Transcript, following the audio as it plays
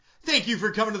Thank you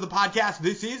for coming to the podcast.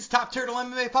 This is Top Turtle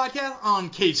MMA Podcast on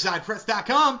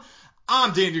CageSidePress.com.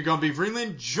 I'm Daniel Gumby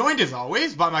Freeland, joined as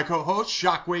always by my co-host,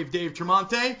 Shockwave Dave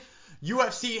Tremonte.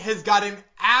 UFC has got an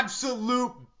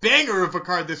absolute banger of a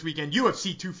card this weekend.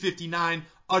 UFC 259,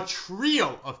 a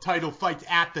trio of title fights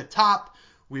at the top.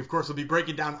 We, of course, will be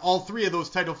breaking down all three of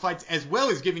those title fights, as well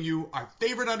as giving you our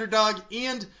favorite underdog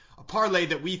and a parlay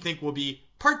that we think will be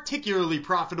particularly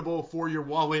profitable for your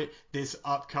wallet this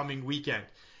upcoming weekend.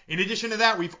 In addition to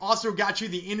that, we've also got you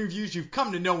the interviews you've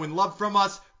come to know and love from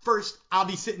us. First, I'll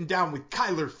be sitting down with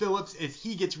Kyler Phillips as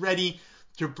he gets ready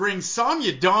to bring Song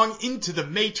Yadong into the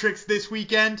Matrix this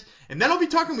weekend. And then I'll be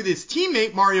talking with his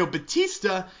teammate Mario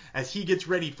Batista as he gets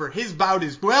ready for his bout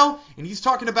as well. And he's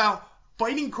talking about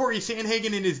fighting Corey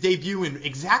Sandhagen in his debut and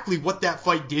exactly what that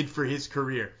fight did for his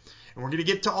career. And we're going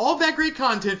to get to all of that great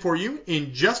content for you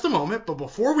in just a moment. But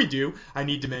before we do, I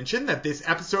need to mention that this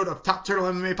episode of Top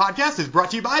Turtle MMA Podcast is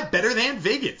brought to you by Better Than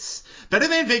Vegas. Better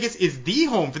Than Vegas is the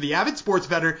home for the avid sports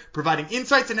bettor, providing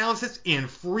insights, analysis, and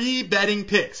free betting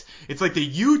picks. It's like the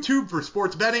YouTube for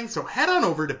sports betting, so head on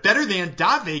over to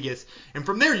betterthan.vegas, and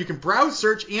from there you can browse,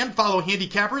 search, and follow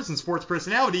handicappers and sports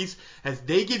personalities as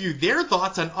they give you their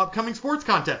thoughts on upcoming sports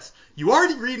contests. You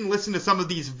already read and listen to some of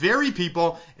these very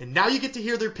people, and now you get to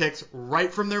hear their picks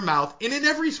right from their mouth and in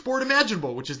every sport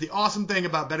imaginable, which is the awesome thing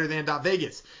about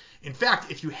betterthan.vegas. In fact,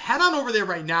 if you head on over there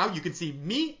right now, you can see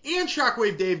me and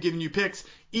Shockwave Dave giving you picks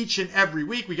each and every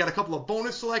week. We got a couple of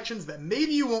bonus selections that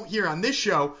maybe you won't hear on this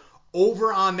show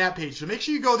over on that page. So make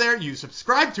sure you go there, you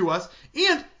subscribe to us,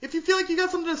 and if you feel like you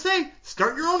got something to say,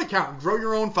 start your own account and grow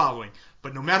your own following.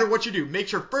 But no matter what you do, make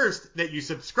sure first that you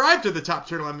subscribe to the Top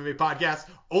Turtle MMA Podcast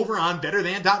over on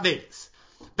betterthan.vegas.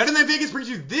 Better Than Vegas brings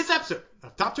you this episode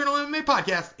of Top Turtle MMA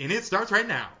Podcast, and it starts right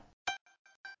now.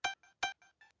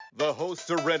 The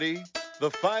hosts are ready. The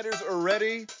fighters are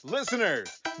ready. Listeners,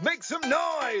 make some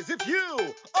noise if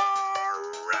you are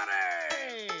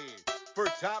ready for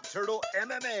Top Turtle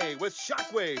MMA with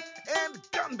Shockwave and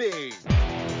Gumby.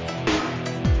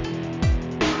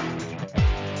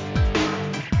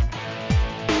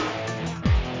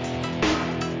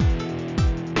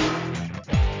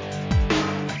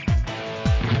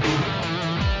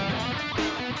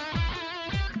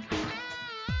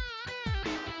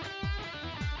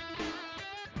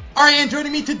 Alright, and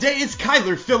joining me today is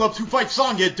Kyler Phillips, who fights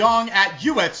Song Yadong at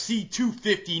UFC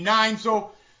 259.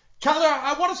 So, Kyler,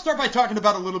 I want to start by talking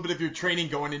about a little bit of your training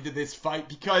going into this fight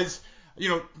because,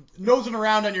 nosing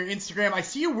around on your Instagram, I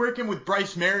see you working with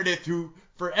Bryce Meredith, who,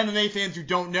 for MMA fans who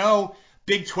don't know,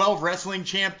 Big 12 wrestling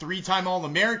champ, 3-time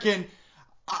All-American.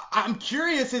 I'm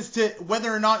curious as to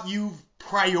whether or not you've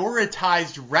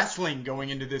prioritized wrestling going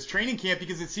into this training camp,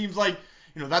 because it seems like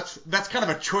that's kind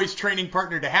of a choice training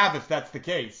partner to have if that's the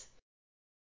case.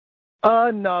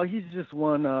 No, he's just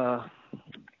one of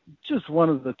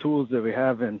the tools that we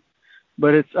have,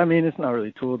 but it's not really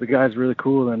a tool. The guy's really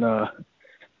cool, and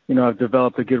I've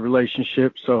developed a good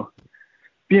relationship. So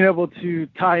being able to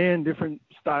tie in different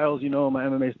styles, my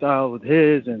MMA style with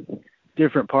his, and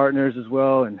different partners as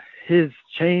well, and his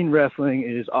chain wrestling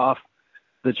is off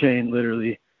the chain,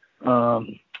 literally.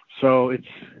 So it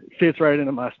fits right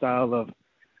into my style of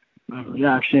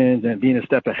reactions and being a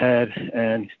step ahead,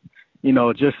 and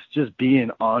just being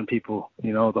on people,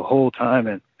 the whole time,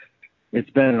 and it's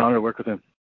been an honor to work with him.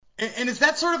 And is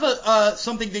that sort of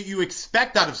something that you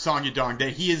expect out of Song Yadong, that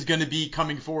he is going to be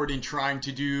coming forward and trying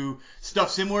to do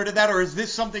stuff similar to that, or is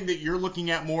this something that you're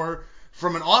looking at more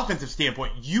from an offensive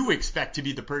standpoint? You expect to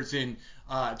be the person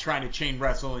trying to chain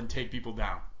wrestle and take people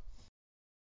down?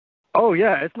 Oh,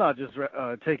 yeah, it's not just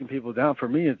taking people down. For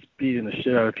me, it's beating the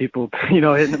shit out of people, hitting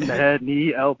them in the head,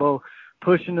 knee, elbow,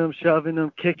 pushing them, shoving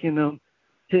them, kicking them,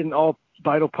 hitting all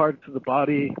vital parts of the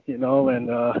body,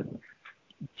 and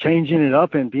changing it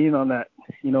up and being on that,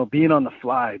 being on the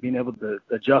fly, being able to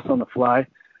adjust on the fly.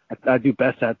 I do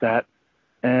best at that,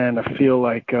 and I feel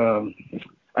like I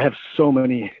have so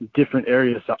many different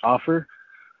areas to offer.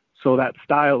 So that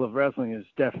style of wrestling is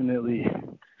definitely,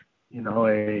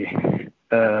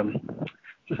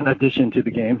 just an addition to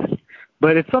the game,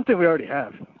 but it's something we already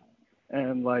have.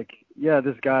 And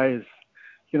this guy is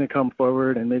going to come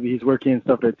forward, and maybe he's working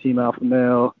stuff at Team Alpha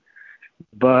Male,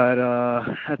 but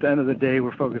at the end of the day,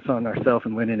 we're focused on ourselves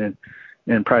and winning,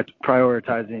 and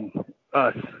prioritizing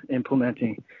us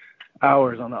implementing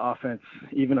ours on the offense.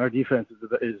 Even our defense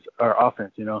is our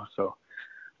offense, so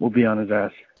we'll be on his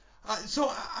ass.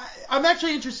 I'm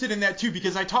actually interested in that too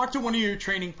because I talked to one of your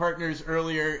training partners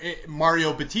earlier,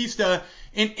 Mario Batista,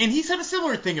 and he said a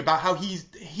similar thing about how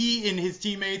he and his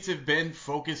teammates have been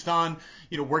focused on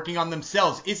working on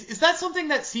themselves. Is that something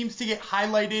that seems to get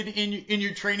highlighted in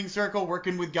your training circle,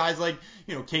 working with guys like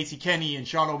Casey Kenny and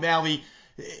Sean O'Malley?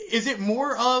 Is it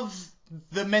more of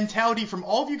the mentality from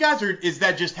all of you guys, or is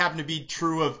that just happen to be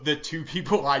true of the two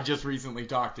people I just recently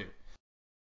talked to?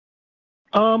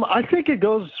 I think it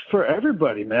goes for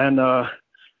everybody, man.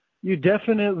 You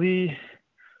definitely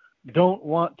don't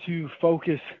want to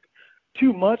focus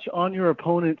too much on your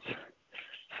opponent's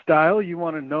style. You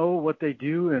want to know what they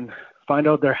do and find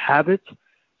out their habits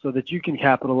so that you can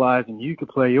capitalize and you can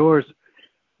play yours.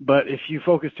 But if you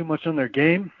focus too much on their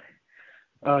game,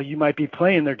 you might be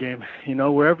playing their game.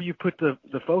 Wherever you put the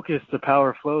focus, the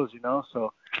power flows,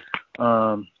 So,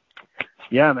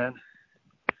 yeah, man.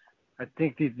 I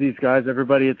think these guys,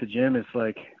 everybody at the gym is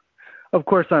like, of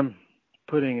course I'm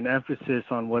putting an emphasis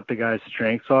on what the guy's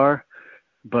strengths are,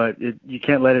 but you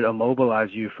can't let it immobilize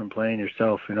you from playing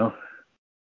yourself,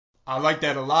 I like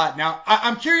that a lot. Now,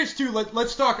 I'm curious too,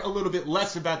 let's talk a little bit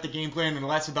less about the game plan and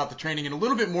less about the training and a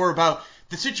little bit more about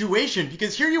the situation,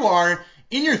 because here you are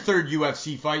in your third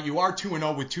UFC fight. You are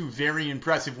 2-0 with two very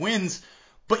impressive wins,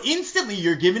 but instantly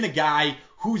you're given a guy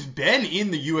who's been in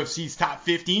the UFC's top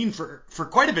 15 for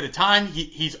quite a bit of time.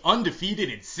 He's undefeated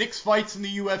in 6 fights in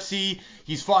the UFC.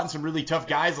 He's fought in some really tough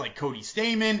guys like Cody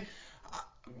Stamann.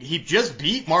 He just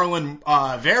beat Marlon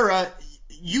Vera.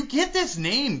 You get this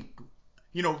name.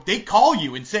 They call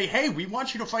you and say, hey, we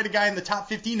want you to fight a guy in the top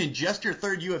 15 in just your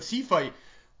third UFC fight.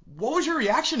 What was your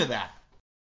reaction to that?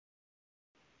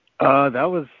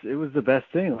 It was the best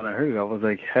thing when I heard it. I was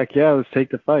like, heck yeah, let's take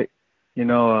the fight.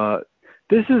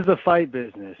 This is the fight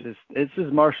business. It's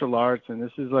just martial arts, and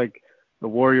this is like the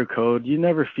warrior code. You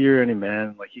never fear any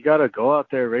man. Like, you got to go out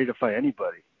there ready to fight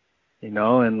anybody,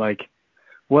 and like,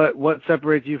 what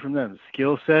separates you from them?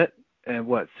 Skill set and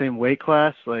same weight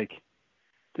class? Like,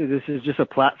 dude, this is just a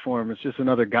platform. It's just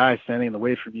another guy standing in the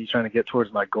way for me trying to get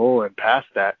towards my goal and past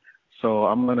that. So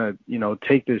I'm going to,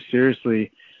 take this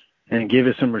seriously and give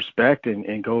it some respect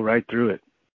and go right through it.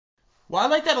 Well, I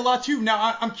like that a lot too.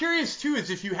 Now, I'm curious too, is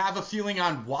if you have a feeling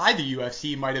on why the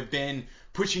UFC might have been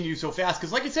pushing you so fast.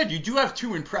 Because like I said, you do have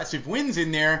 2 impressive wins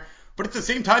in there, but at the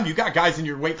same time, you got guys in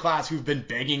your weight class who've been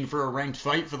begging for a ranked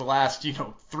fight for the last,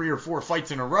 3 or 4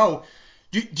 fights in a row.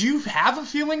 Do you have a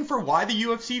feeling for why the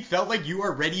UFC felt like you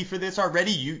are ready for this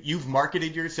already? You've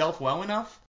marketed yourself well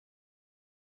enough?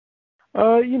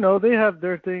 They have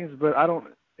their things, but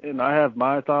I have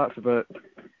my thoughts, but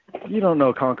you don't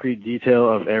know concrete detail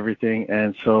of everything.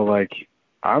 And so, like,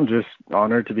 I'm just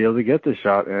honored to be able to get this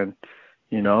shot. And,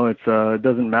 it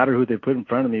doesn't matter who they put in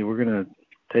front of me. We're going to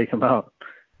take them out.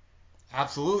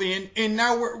 Absolutely. And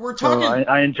now we're talking.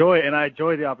 So I enjoy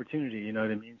the opportunity. You know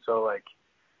what I mean? So, like,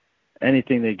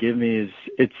 anything they give me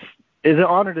is an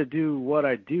honor to do what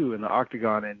I do in the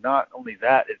octagon. And not only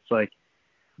that, it's like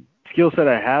skill set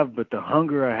I have, but the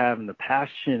hunger I have and the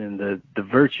passion and the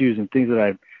virtues and things that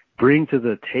I bring to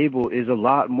the table is a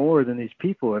lot more than these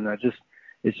people. And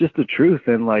it's just the truth.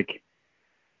 And like,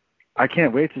 I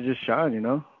can't wait to just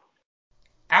shine,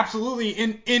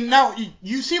 Absolutely. And now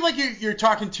you seem like you're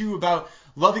talking too about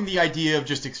loving the idea of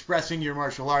just expressing your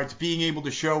martial arts, being able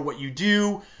to show what you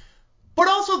do. But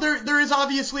also there is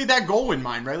obviously that goal in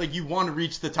mind, right? Like, you want to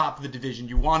reach the top of the division.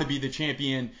 You want to be the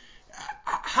champion.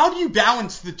 How do you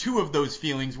balance the two of those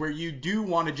feelings where you do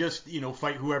want to just,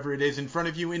 fight whoever it is in front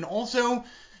of you, and also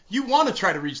you want to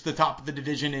try to reach the top of the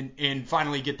division and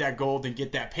finally get that gold and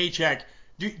get that paycheck?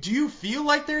 Do you feel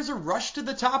like there's a rush to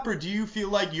the top, or do you feel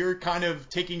like you're kind of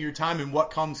taking your time and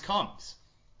what comes?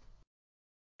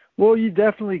 Well, you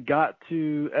definitely got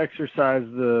to exercise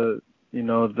the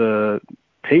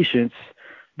patience,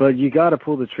 but you got to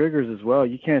pull the triggers as well.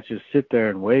 You can't just sit there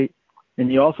and wait.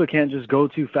 And you also can't just go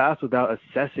too fast without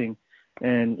assessing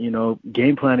and,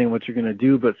 game planning what you're going to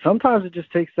do. But sometimes it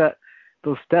just takes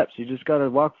those steps. You just got to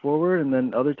walk forward, and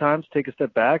then other times take a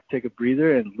step back, take a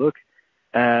breather, and look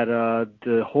at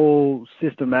the whole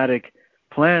systematic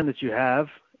plan that you have.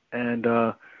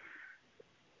 And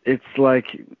it's like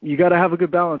you got to have a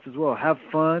good balance as well. Have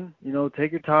fun,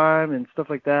 take your time and stuff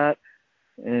like that,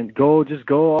 and go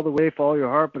all the way, follow your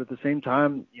heart. But at the same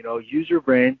time, use your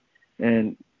brain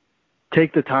and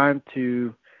take the time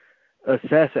to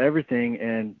assess everything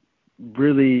and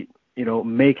really,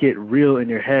 make it real in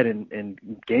your head and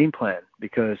game plan.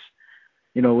 Because,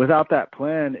 without that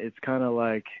plan, it's kind of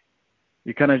like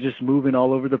you're kind of just moving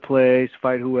all over the place,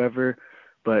 fight whoever,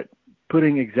 but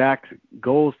putting exact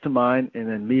goals to mind and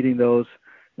then meeting those,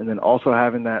 and then also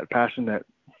having that passion that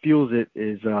fuels it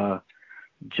is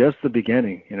just the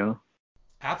beginning, you know?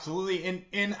 Absolutely.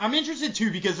 And I'm interested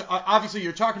too because obviously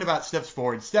you're talking about steps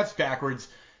forward, steps backwards.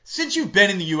 Since you've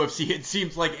been in the UFC, it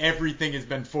seems like everything has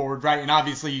been forward, right? And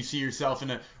obviously you see yourself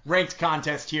in a ranked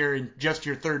contest here in just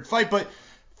your third fight. But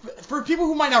for people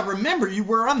who might not remember, you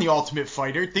were on The Ultimate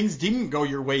Fighter. Things didn't go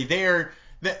your way there.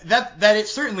 That it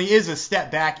certainly is a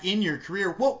step back in your career.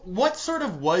 What sort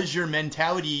of was your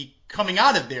mentality coming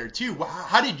out of there too?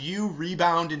 How did you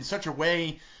rebound in such a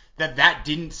way that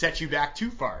didn't set you back too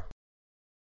far?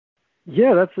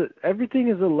 Yeah, everything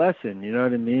is a lesson, you know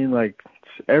what I mean? Like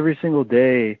every single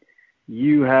day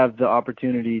you have the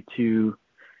opportunity to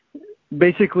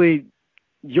basically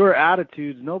your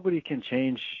attitudes, nobody can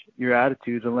change your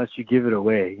attitudes unless you give it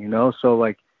away, you know? So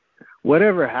like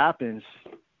whatever happens,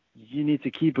 you need to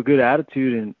keep a good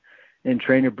attitude and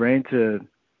train your brain to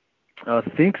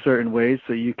think certain ways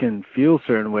so you can feel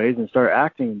certain ways and start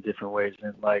acting in different ways.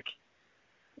 And like,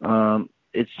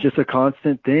 it's just a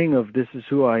constant thing of this is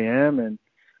who I am, and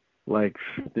like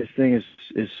this thing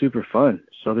is super fun.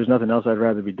 So there's nothing else I'd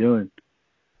rather be doing.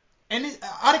 And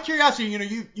out of curiosity, you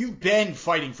know, you've been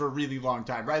fighting for a really long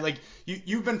time, right? Like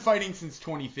you've been fighting since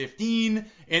 2015,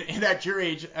 and at your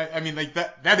age, I mean, like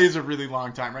that is a really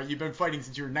long time, right? You've been fighting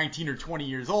since you were 19 or 20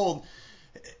 years old.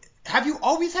 Have you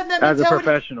always had that mentality?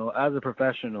 As a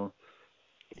professional.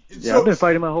 Yeah, I've been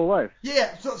fighting my whole life.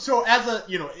 Yeah, so as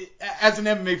as an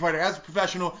MMA fighter, as a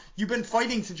professional, you've been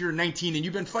fighting since you were 19, and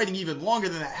you've been fighting even longer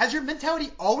than that. Has your mentality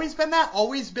always been that?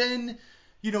 Always been,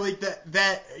 you know, like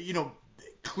that you know,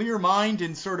 clear mind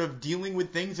and sort of dealing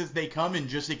with things as they come and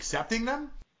just accepting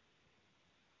them?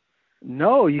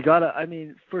 No, you gotta, I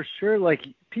mean, for sure, like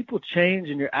people change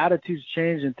and your attitudes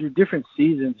change, and through different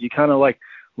seasons, you kind of like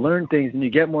learn things and you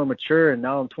get more mature. And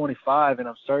now I'm 25 and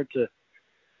I'm starting to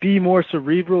be more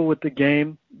cerebral with the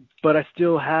game, but I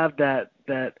still have that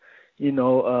you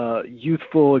know,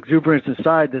 youthful exuberance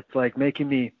inside that's like making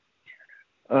me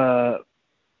have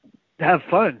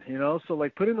fun, you know? So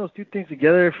like putting those two things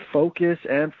together, focus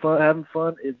and fun, having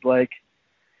fun, is like,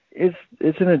 it's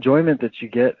an enjoyment that you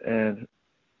get, and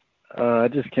I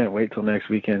just can't wait till next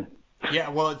weekend. Yeah,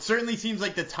 well, it certainly seems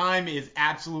like the time is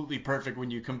absolutely perfect when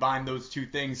you combine those two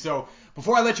things. So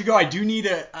before I let you go, I do need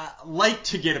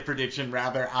to get a prediction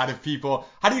rather out of people.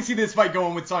 How do you see this fight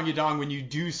going with Song Yadong when you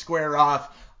do square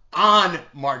off on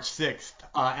March 6th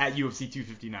at UFC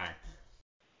 259?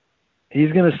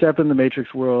 He's going to step in the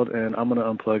Matrix world, and I'm going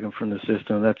to unplug him from the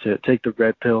system. That's it. Take the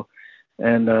red pill.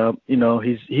 And, you know,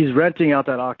 he's renting out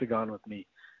that octagon with me.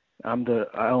 I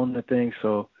own the thing,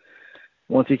 so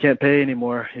once he can't pay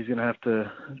anymore, he's going to have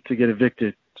to get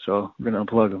evicted. So we're going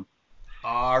to unplug him.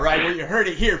 All right, well, you heard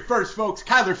it here first, folks.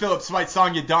 Kyler Phillips fights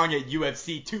Song Yadong at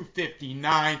UFC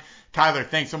 259. Kyler,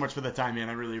 thanks so much for the time, man.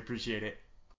 I really appreciate it.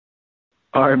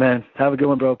 All right, man. Have a good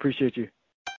one, bro. Appreciate you.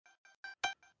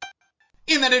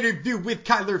 In that interview with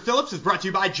Kyler Phillips is brought to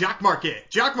you by Jock Market.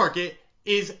 Jock Market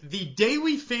is the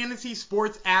daily fantasy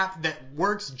sports app that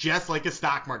works just like a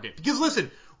stock market. Because listen,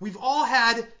 we've all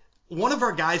had one of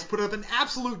our guys put up an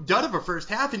absolute dud of a first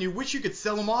half, and you wish you could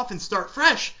sell them off and start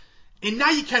fresh. And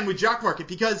now you can with Jock Market,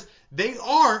 because they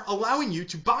are allowing you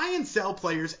to buy and sell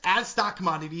players as stock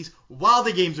commodities while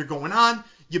the games are going on.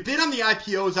 You bid on the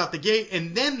IPOs out the gate,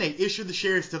 and then they issue the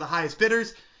shares to the highest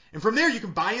bidders. And from there, you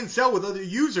can buy and sell with other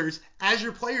users as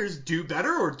your players do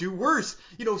better or do worse.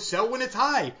 You know, sell when it's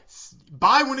high,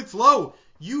 buy when it's low.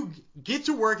 You get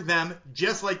to work them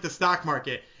just like the stock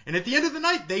market. And at the end of the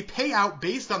night, they pay out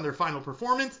based on their final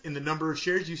performance and the number of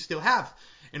shares you still have.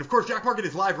 And of course, Jock Market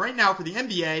is live right now for the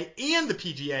NBA and the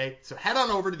PGA. So head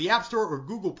on over to the App Store or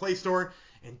Google Play Store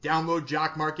and download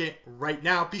Jock Market right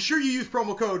now. Be sure you use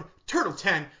promo code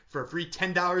TURTLE10 for a free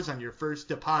 $10 on your first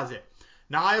deposit.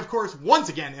 Now, I, of course, once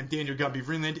again am Daniel Gumby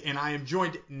Vreeland, and I am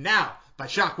joined now by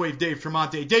Shockwave Dave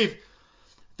Tremonte. Dave,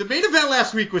 the main event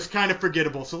last week was kind of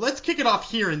forgettable, so let's kick it off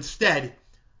here instead.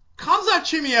 Khamzat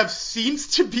Chimaev seems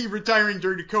to be retiring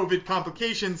due to COVID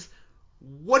complications.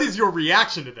 What is your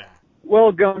reaction to that?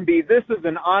 Well, Gumby, this is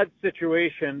an odd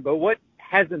situation, but what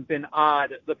hasn't been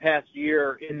odd the past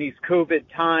year in these COVID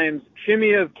times?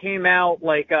 Chimaev came out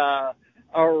like a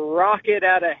rocket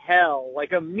out of hell,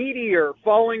 like a meteor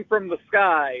falling from the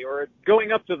sky or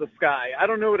going up to the sky. I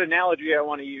don't know what analogy I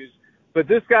want to use, but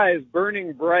this guy is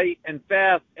burning bright and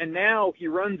fast, and now he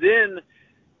runs in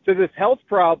to this health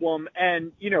problem.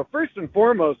 And, you know, first and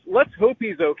foremost, let's hope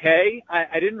he's okay.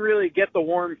 I didn't really get the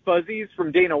warm fuzzies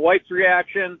from Dana White's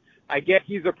reaction. I get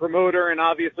he's a promoter and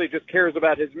obviously just cares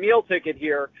about his meal ticket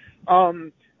here.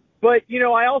 But, you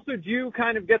know, I also do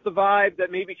kind of get the vibe that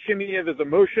maybe Chimaev is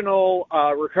emotional,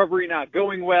 recovery not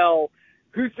going well.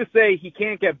 who's to say he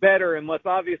can't get better? And let's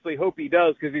obviously hope he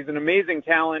does, because he's an amazing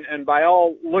talent and by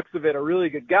all looks of it, a really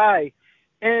good guy.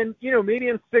 And, maybe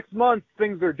in 6 months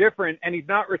things are different and he's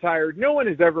not retired. No one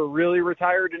is ever really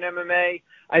retired in MMA.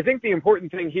 I think the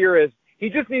important thing here is he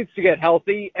just needs to get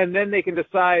healthy, and then they can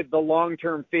decide the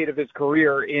long-term fate of his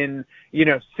career in,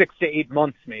 6 to 8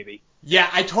 months maybe. Yeah,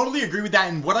 I totally agree with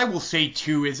that. And what I will say,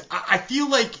 too, is I feel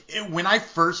like when I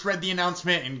first read the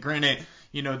announcement, and granted,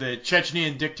 the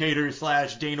Chechnyan dictator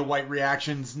 / Dana White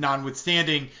reactions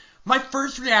notwithstanding, my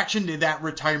first reaction to that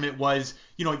retirement was,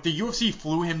 the UFC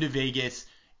flew him to Vegas.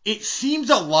 It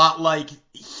seems a lot like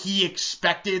he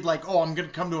expected, I'm going to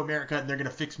come to America and they're going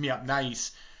to fix me up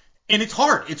nice. And it's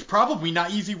hard. It's probably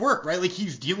not easy work, right? Like,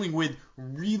 he's dealing with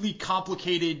really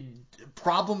complicated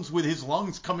problems with his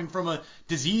lungs coming from a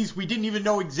disease we didn't even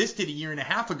know existed a year and a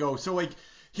half ago. So,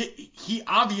 he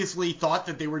obviously thought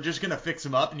that they were just going to fix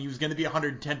him up and he was going to be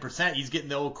 110%. He's getting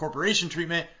the old corporation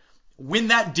treatment. When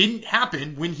that didn't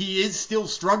happen, when he is still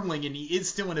struggling and he is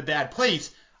still in a bad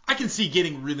place, I can see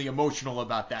getting really emotional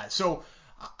about that. So,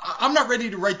 I'm not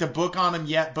ready to write the book on him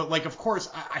yet, but, of course,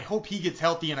 I hope he gets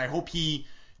healthy, and I hope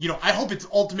I hope it's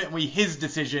ultimately his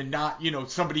decision, not,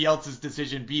 somebody else's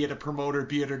decision, be it a promoter,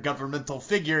 be it a governmental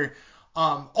figure.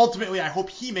 Ultimately, I hope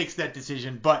he makes that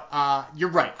decision, but you're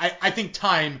right. I think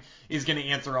time is going to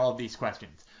answer all of these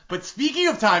questions. But speaking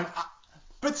of time,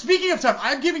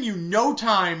 I'm giving you no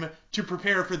time to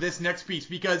prepare for this next piece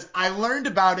because I learned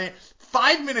about it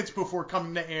 5 minutes before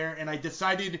coming to air, and I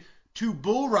decided to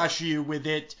bull rush you with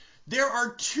it. There are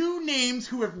 2 names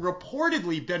who have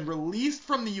reportedly been released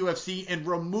from the UFC and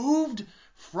removed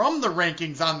from the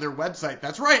rankings on their website.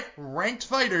 That's right, ranked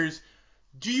fighters.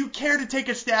 Do you care to take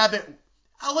a stab at,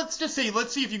 let's see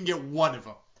if you can get one of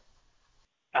them.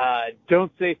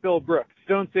 Don't say Phil Brooks.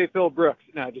 Don't say Phil Brooks.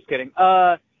 No, just kidding.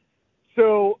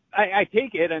 So I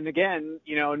take it, and again,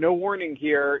 no warning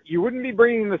here. You wouldn't be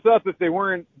bringing this up if they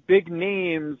weren't big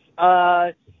names.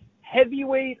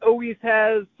 Heavyweight always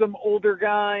has some older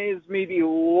guys, maybe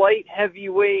light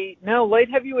heavyweight. No, light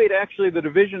heavyweight, actually, the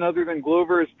division other than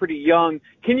Glover is pretty young.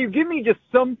 Can you give me just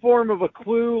some form of a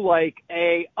clue, like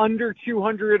a under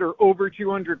 200 or over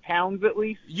 200 pounds at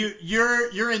least?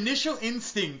 Your initial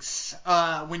instincts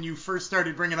when you first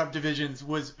started bringing up divisions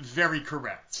was very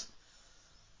correct.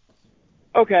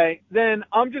 Okay, then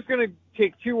I'm just going to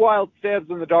take 2 wild stabs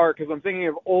in the dark because I'm thinking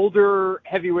of older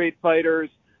heavyweight fighters.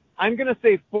 I'm going to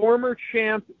say former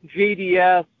champ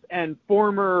JDS and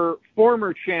former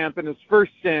champ in his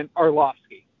first stint,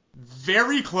 Arlovsky.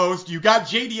 Very close. You got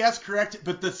JDS correct,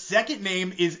 but the second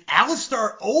name is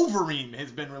Alistair Overeem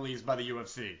has been released by the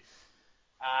UFC.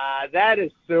 That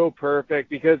is so perfect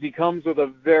because he comes with a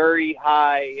very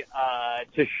high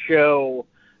to show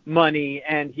money,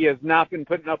 and he has not been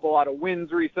putting up a lot of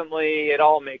wins recently. It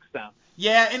all makes sense.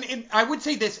 Yeah, and I would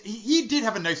say this. He did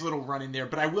have a nice little run in there,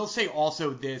 but I will say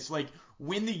also this.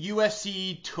 When the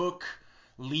UFC took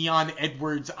Leon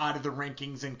Edwards out of the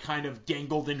rankings and kind of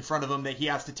dangled in front of him that he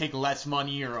has to take less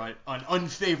money or an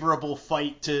unfavorable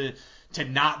fight to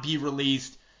not be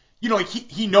released,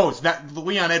 he knows that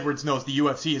Leon Edwards knows the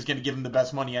UFC is going to give him the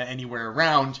best money anywhere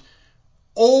around.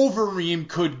 Overeem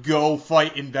could go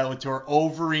fight in Bellator.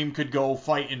 Overeem could go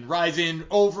fight in Rizin.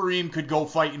 Overeem could go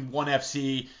fight in ONE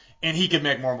FC. And he could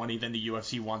make more money than the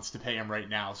UFC wants to pay him right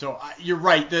now. So you're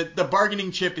right. The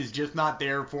bargaining chip is just not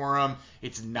there for him.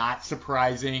 It's not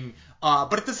surprising.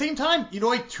 But at the same time,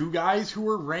 2 guys who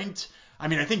were ranked. I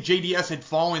mean, I think JDS had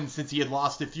fallen since he had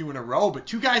lost a few in a row. But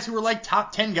 2 guys who were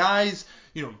top 10 guys,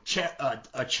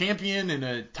 a champion and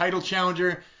a title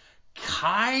challenger.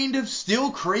 Kind of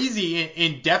still crazy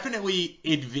and definitely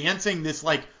advancing this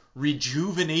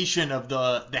rejuvenation of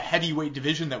the heavyweight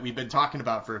division that we've been talking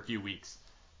about for a few weeks.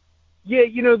 Yeah,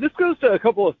 this goes to a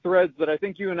couple of threads that I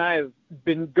think you and I have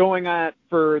been going at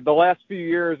for the last few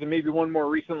years and maybe one more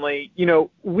recently.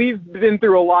 We've been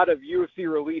through a lot of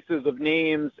UFC releases of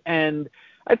names, and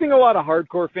I think a lot of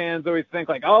hardcore fans always think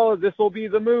oh, this will be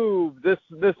the move.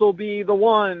 This will be the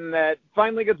one that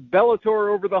finally gets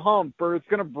Bellator over the hump, or it's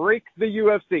going to break the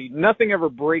UFC. Nothing ever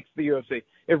breaks the UFC.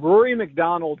 If Rory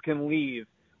McDonald can leave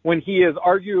when he is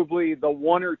arguably the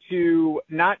 1 or 2,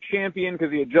 not champion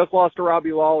because he had just lost to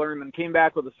Robbie Lawler and then came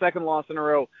back with a second loss in a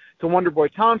row to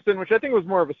Wonderboy Thompson, which I think was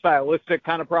more of a stylistic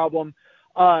kind of problem.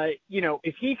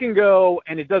 If he can go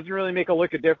and it doesn't really make a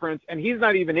lick of difference, and he's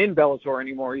not even in Bellator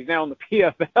anymore, he's now in the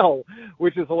PFL,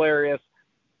 which is hilarious.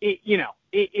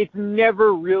 It's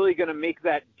never really going to make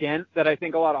that dent that I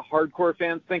think a lot of hardcore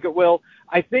fans think it will.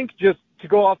 I think, just to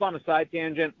go off on a side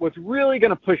tangent, what's really going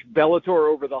to push Bellator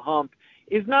over the hump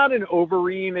is not an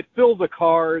Overeem. It fills a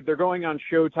card. They're going on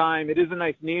Showtime. It is a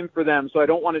nice name for them, so I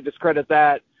don't want to discredit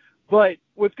that. But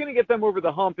what's going to get them over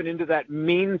the hump and into that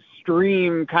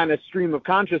mainstream kind of stream of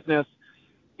consciousness,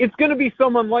 it's going to be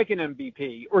someone like an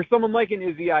MVP or someone like an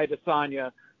Izzy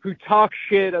Adesanya who talks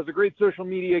shit, has a great social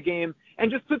media game,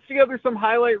 and just puts together some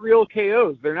highlight reel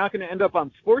KOs. They're not going to end up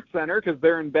on SportsCenter because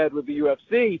they're in bed with the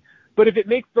UFC. But if it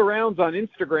makes the rounds on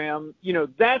Instagram,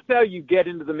 that's how you get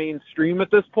into the mainstream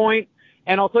at this point.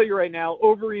 And I'll tell you right now,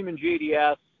 Overeem and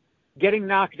JDS getting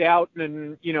knocked out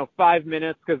in 5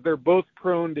 minutes because they're both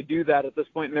prone to do that at this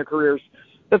point in their careers,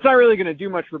 that's not really going to do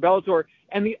much for Bellator.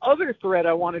 And the other thread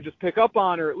I want to just pick up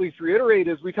on, or at least reiterate,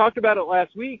 is we talked about it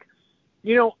last week.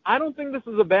 I don't think this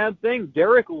is a bad thing.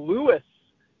 Derek Lewis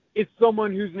is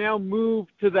someone who's now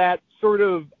moved to that sort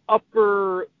of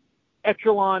upper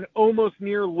echelon, almost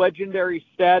near legendary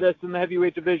status in the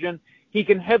heavyweight division. He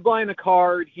can headline a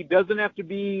card. He doesn't have to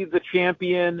be the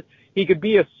champion. He could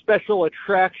be a special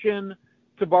attraction,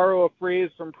 to borrow a phrase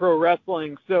from pro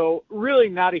wrestling. So really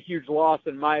not a huge loss,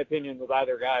 in my opinion, with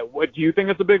either guy. What do you think?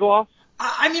 It's a big loss?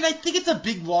 I mean, I think it's a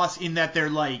big loss in that they're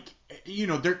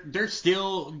they're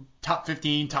still top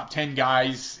 15, top 10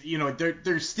 guys.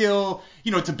 They're still,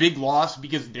 it's a big loss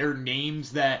because they're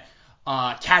names that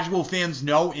casual fans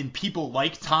know, and people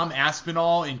like Tom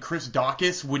Aspinall and Chris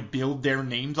Daukaus would build their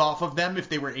names off of them if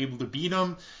they were able to beat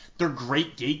them. They're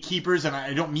great gatekeepers, and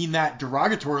I don't mean that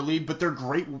derogatorily, but they're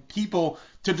great people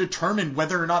to determine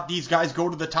whether or not these guys go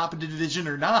to the top of the division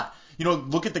or not.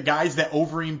 Look at the guys that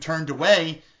Overeem turned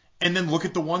away, and then look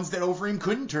at the ones that Overeem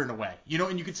couldn't turn away.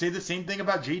 And you could say the same thing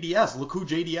about JDS. Look who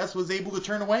JDS was able to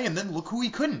turn away, and then look who he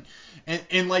couldn't.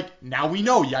 And now we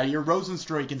know Yair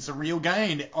Rozenstruik and Ciryl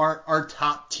Gane are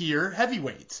top tier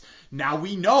heavyweights. Now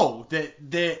we know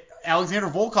that Alexander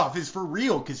Volkov is for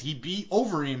real because he beat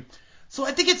Overeem. So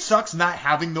I think it sucks not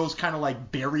having those kind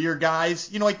of barrier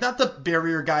guys, not the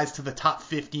barrier guys to the top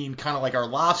 15, kind of like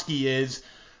Arlovsky is,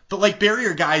 but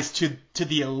barrier guys to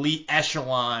the elite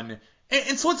echelon.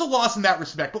 And so it's a loss in that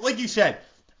respect. But like you said,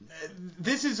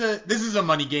 this is a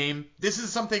money game. This is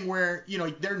something where,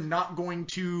 they're not going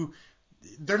to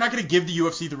give the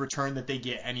UFC the return that they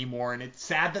get anymore. And it's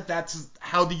sad that that's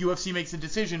how the UFC makes a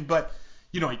decision. But,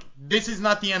 this is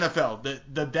not the NFL.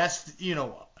 The best,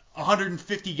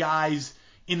 150 guys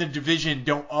in the division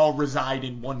don't all reside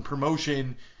in one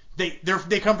promotion. They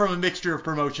come from a mixture of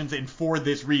promotions, and for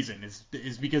this reason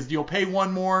is because you'll pay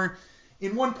one more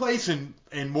in one place and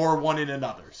more one in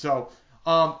another. So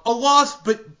a loss,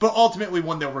 but ultimately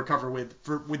one they'll recover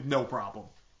with no problem.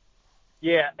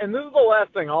 Yeah, and this is the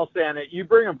last thing I'll say on it. You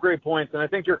bring up great points, and I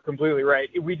think you're completely right.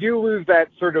 We do lose that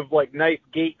sort of nice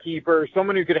gatekeeper,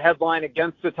 someone who could headline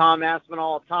against a Tom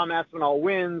Aspinall. If Tom Aspinall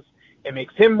wins, it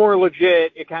makes him more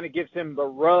legit. It kind of gives him the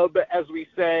rub, as we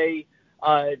say,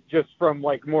 just from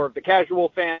more of the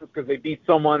casual fans because they beat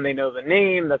someone, they know the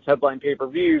name, that's headline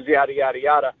pay-per-views, yada, yada,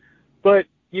 yada. But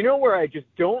where I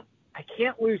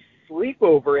can't lose sleep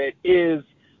over it is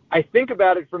I think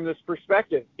about it from this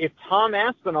perspective. If Tom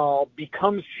Aspinall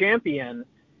becomes champion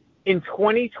in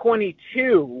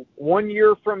 2022, 1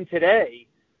 year from today,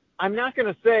 I'm not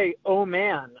going to say, oh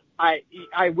man,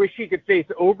 I wish he could face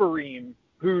Overeem,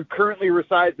 who currently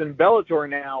resides in Bellator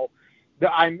now.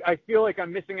 I feel like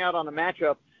I'm missing out on a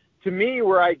matchup. To me,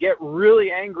 where I get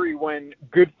really angry when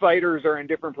good fighters are in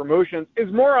different promotions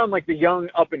is more on the young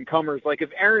up-and-comers. If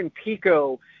Aaron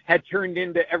Pico had turned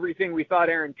into everything we thought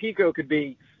Aaron Pico could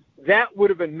be, that would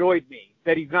have annoyed me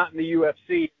that he's not in the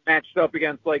UFC matched up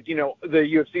against the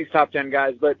UFC's top 10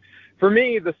 guys. But for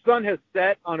me, the sun has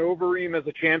set on Overeem as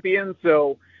a champion,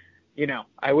 so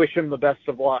I wish him the best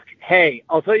of luck. Hey,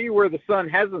 I'll tell you where the sun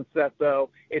hasn't set, though.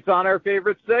 It's on our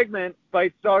favorite segment,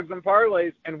 Fights, Dogs, and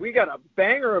Parlays, and we got a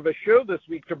banger of a show this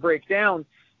week to break down.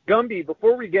 Gumby,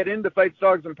 before we get into Fights,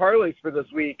 Dogs, and Parlays for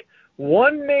this week,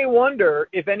 one may wonder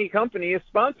if any company is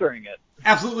sponsoring it.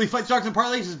 Absolutely. Fights, Dogs, and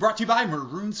Parlays is brought to you by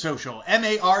Marune Social.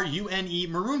 M-A-R-U-N-E.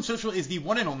 Marune Social is the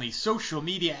one and only social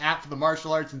media app for the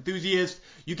martial arts enthusiast.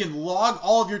 You can log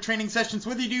all of your training sessions,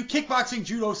 whether you do kickboxing,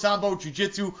 judo, sambo,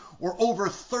 jiu-jitsu, or over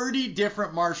 30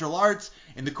 different martial arts.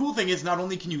 And the cool thing is not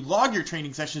only can you log your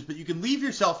training sessions, but you can leave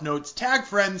yourself notes, tag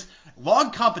friends,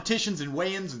 log competitions and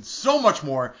weigh-ins, and so much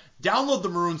more. Download the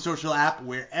Marune Social app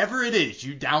wherever it is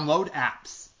you download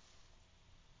apps.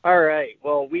 All right.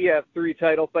 Well, we have 3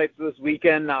 title fights this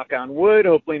weekend, knock on wood.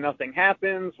 Hopefully nothing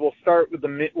happens. We'll start with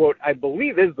what I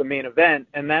believe is the main event,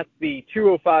 and that's the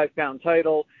 205-pound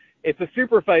title. It's a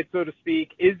super fight, so to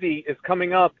speak. Izzy is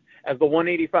coming up as the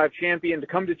 185 champion to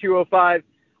come to 205.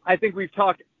 I think we've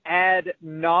talked ad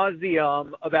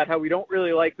nauseum about how we don't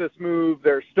really like this move.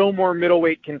 There's still more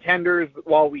middleweight contenders.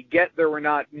 While we get there were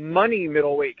not money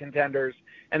middleweight contenders,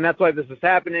 and that's why this is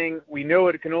happening. We know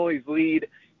it can always lead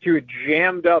to a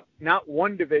jammed up, not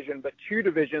one division, but two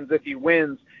divisions if he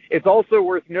wins. It's also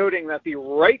worth noting that the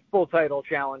rightful title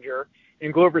challenger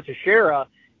in Glover Teixeira,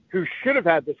 who should have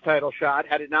had this title shot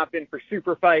had it not been for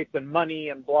super fights and money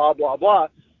and blah, blah, blah,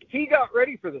 he got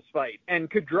ready for this fight and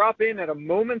could drop in at a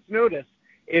moment's notice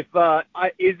if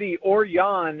Izzy or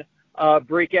Jan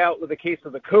break out with a case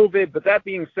of the COVID. But that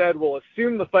being said, we'll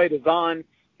assume the fight is on.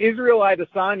 Israel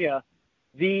Adesanya,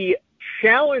 the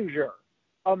challenger,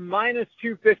 a minus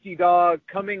 250 dog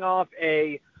coming off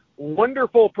a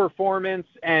wonderful performance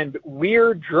and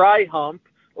weird dry hump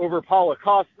over Paulo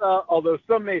Costa, although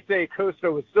some may say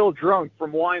Costa was still drunk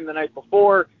from wine the night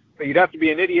before, but you'd have to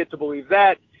be an idiot to believe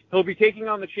that. He'll be taking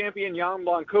on the champion Jan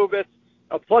Blachowicz,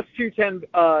 a plus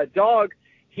 210 dog.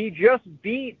 He just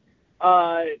beat,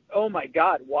 oh my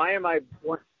God,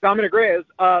 Dominic Reyes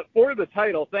for the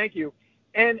title, thank you,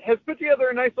 and has put together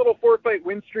a nice little 4-fight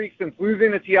win streak since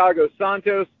losing to Thiago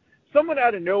Santos. Somewhat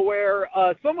out of nowhere,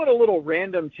 somewhat a little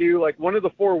random too. Like one of the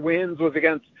 4 wins was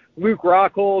against Luke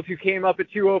Rockhold, who came up at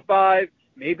 205.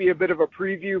 Maybe a bit of a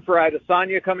preview for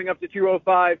Adesanya coming up to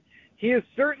 205. He is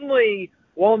certainly,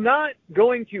 while not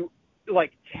going to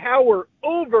like tower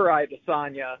over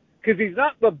Adesanya, because he's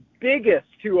not the biggest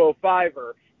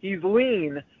 205er, he's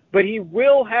lean, but he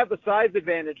will have a size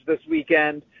advantage this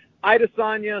weekend.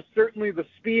 Adesanya, certainly the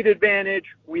speed advantage.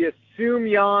 We assume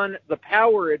Jan, the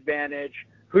power advantage.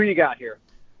 Who you got here?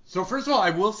 So first of all,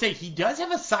 I will say he does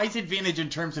have a size advantage in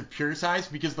terms of pure size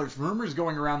because there's rumors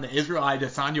going around that Israel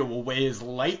Adesanya will weigh as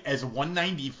light as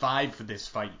 195 for this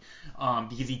fight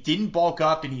because he didn't bulk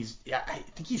up and I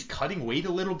think he's cutting weight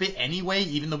a little bit anyway,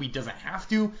 even though he doesn't have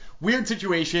to. Weird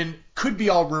situation. Could be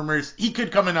all rumors. He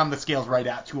could come in on the scales right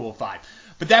at 205.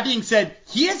 But that being said,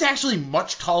 he is actually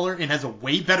much taller and has a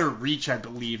way better reach, I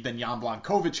believe, than Jan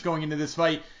Blachowicz going into this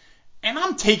fight. And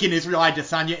I'm taking Israel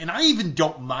Adesanya, and I even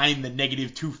don't mind the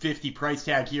negative 250 price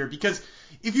tag here because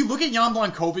if you look at Jan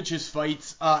Blachowicz'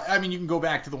 fights, you can go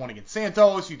back to the one against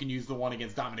Santos, you can use the one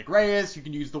against Dominic Reyes, you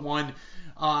can use the one, you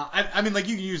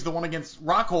can use the one against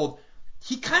Rockhold.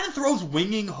 He kind of throws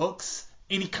winging hooks,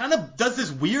 and he kind of does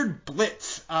this weird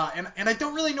blitz, and I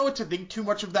don't really know what to think too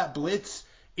much of that blitz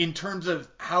in terms of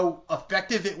how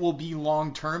effective it will be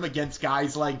long term against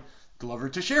guys like Glover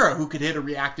Teixeira, who could hit a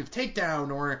reactive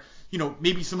takedown, or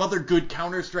maybe some other good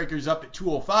counter strikers up at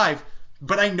 205.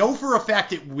 But I know for a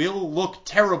fact it will look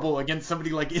terrible against somebody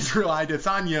like Israel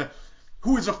Adesanya,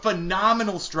 who is a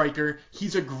phenomenal striker.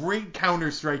 He's a great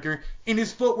counter striker, and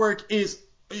his footwork is,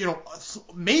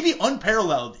 maybe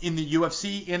unparalleled in the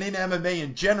UFC and in MMA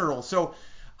in general. So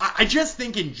I just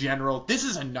think in general, this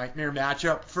is a nightmare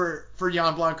matchup for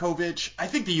Jan Blachowicz. I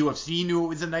think the UFC knew it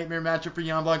was a nightmare matchup for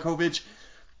Jan Blachowicz.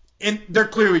 And they're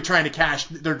clearly trying to cash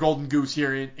their golden goose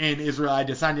here in Israel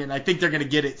Adesanya, and I think they're going to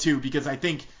get it too because I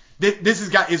think this has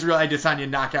got Israel Adesanya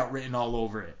knockout written all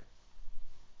over it.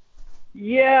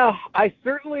 Yeah, I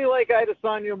certainly like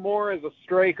Adesanya more as a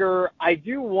striker. I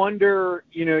do wonder,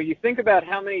 you think about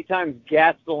how many times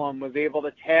Gastelum was able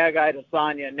to tag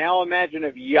Adesanya. Now imagine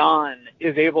if Jan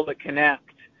is able to connect.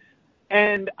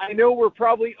 And I know we're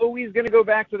probably always going to go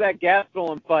back to that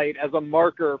Gastelum fight as a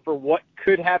marker for what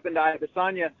could happen to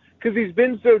Adesanya because he's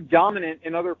been so dominant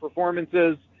in other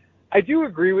performances. I do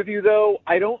agree with you, though.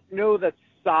 I don't know that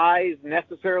size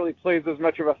necessarily plays as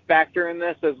much of a factor in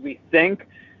this as we think.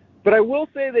 But I will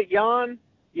say that Jan,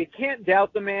 you can't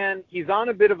doubt the man. He's on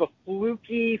a bit of a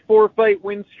fluky 4-fight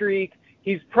win streak.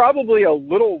 He's probably a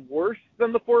little worse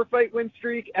than the 4-fight win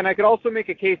streak, and I could also make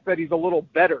a case that he's a little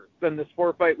better than this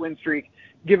 4-fight win streak,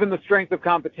 given the strength of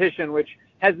competition, which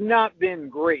has not been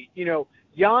great.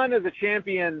 Jan as a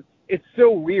champion, it's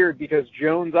so weird because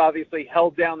Jones obviously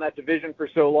held down that division for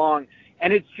so long,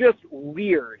 and it's just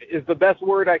weird is the best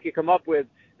word I could come up with,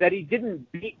 that he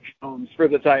didn't beat Jones for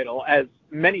the title, as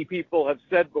many people have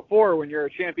said before. When you're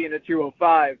a champion at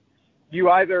 205,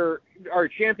 you either are a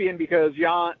champion because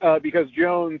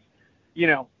Jones,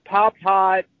 popped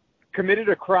hot, committed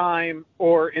a crime,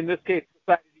 or in this case,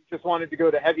 decided he just wanted to go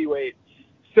to heavyweight.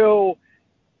 So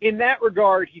in that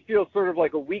regard, he feels sort of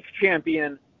like a weak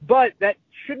champion, but that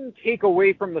shouldn't take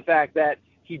away from the fact that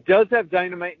he does have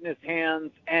dynamite in his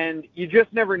hands, and you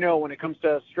just never know when it comes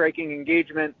to striking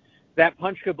engagement. That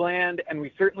punch could land, and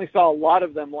we certainly saw a lot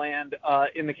of them land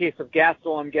in the case of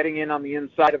Gastelum getting in on the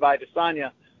inside of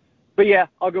Adesanya. But yeah,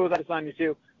 I'll go with Adesanya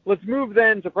too. Let's move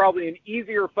then to probably an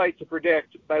easier fight to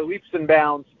predict by leaps and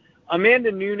bounds.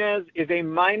 Amanda Nunes is a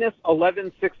minus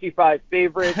 1165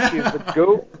 favorite. She is the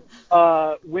GOAT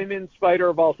women's fighter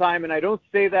of all time, and I don't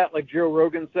say that like Joe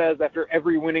Rogan says after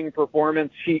every winning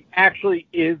performance. She actually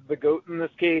is the GOAT in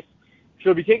this case.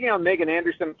 She'll be taking on Megan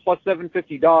Anderson, plus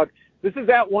 750 dog. This is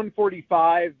at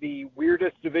 145, the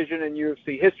weirdest division in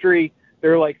UFC history.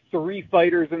 There are like 3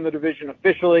 fighters in the division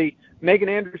officially. Megan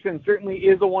Anderson certainly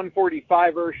is a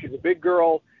 145er. She's a big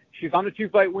girl. She's on a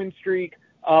 2-fight win streak,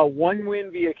 1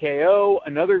 win via KO,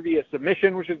 another via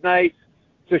submission, which is nice.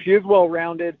 So she is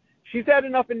well-rounded. She's had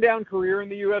an up-and-down career in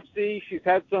the UFC. She's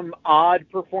had some odd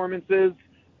performances,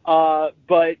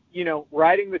 but, you know,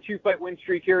 riding the 2-fight win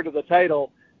streak here to the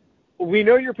title, we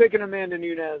know you're picking Amanda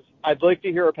Nunes. I'd like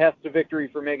to hear a path to victory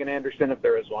for Megan Anderson if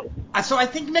there is one. So I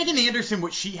think Megan Anderson,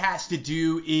 what she has to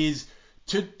do is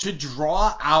to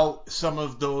draw out some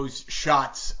of those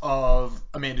shots of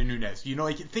Amanda Nunes. You know,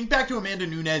 like think back to Amanda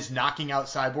Nunes knocking out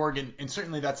Cyborg, and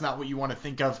certainly that's not what you want to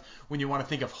think of when you want to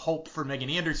think of hope for Megan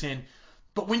Anderson.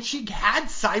 But when she had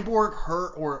Cyborg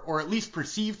hurt, or at least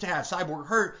perceived to have Cyborg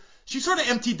hurt, she sort of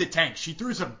emptied the tank. She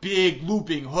threw some big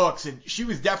looping hooks, and she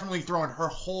was definitely throwing her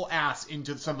whole ass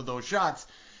into some of those shots.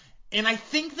 And I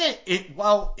think that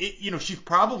you know, she's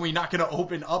probably not going to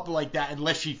open up like that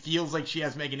unless she feels like she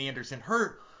has Megan Anderson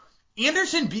hurt.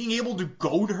 Anderson being able to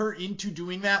goad her into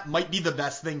doing that might be the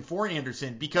best thing for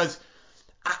Anderson, because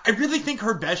I really think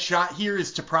her best shot here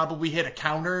is to probably hit a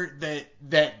counter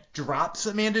that drops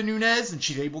Amanda Nunes and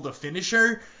she's able to finish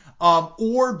her.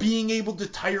 Or being able to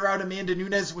tire out Amanda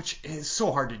Nunes, which is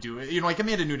so hard to do. You know, like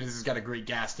Amanda Nunes has got a great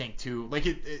gas tank too. Like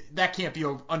that can't be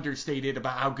understated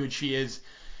about how good she is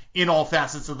in all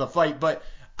facets of the fight. But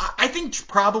I think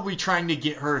probably trying to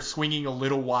get her swinging a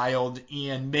little wild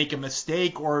and make a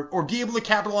mistake or be able to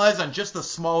capitalize on just the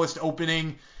smallest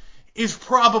opening is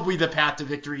probably the path to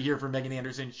victory here for Megan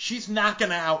Anderson. She's not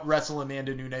going to out-wrestle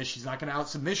Amanda Nunes. She's not going to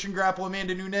out-submission grapple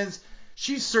Amanda Nunes.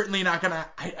 She's certainly not going to,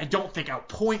 I don't think,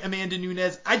 outpoint Amanda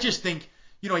Nunes. I just think,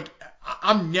 you know, like,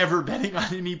 I'm never betting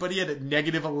on anybody at a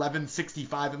negative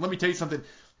 1165. And let me tell you something.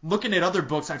 Looking at other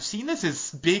books, I've seen this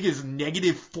as big as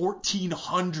negative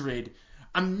 1,400.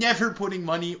 I'm never putting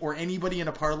money or anybody in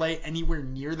a parlay anywhere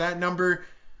near that number.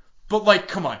 But, like,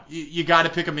 come on. You got to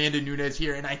pick Amanda Nunes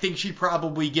here. And I think she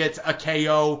probably gets a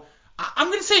KO. I'm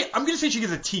going to say she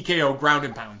gets a TKO ground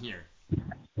and pound here.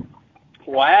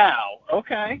 Wow.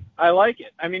 Okay. I like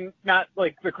it. I mean, not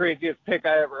like the craziest pick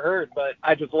I ever heard, but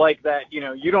I just like that, you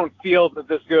know, you don't feel that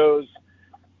this goes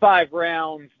 5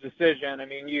 rounds decision. I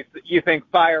mean, you think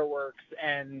fireworks,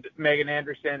 and Megan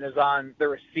Anderson is on the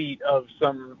receipt of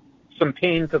some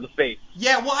pain to the face.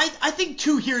 Yeah, well, I think,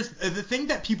 too, here's the thing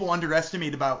that people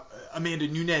underestimate about Amanda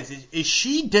Nunes is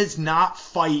she does not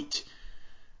fight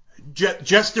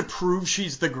just to prove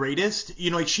she's the greatest. You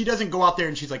know, like, she doesn't go out there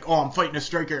and she's like, oh, I'm fighting a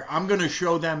striker. I'm going to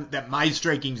show them that my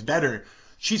striking's better.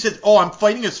 She says, oh, I'm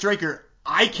fighting a striker.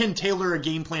 I can tailor a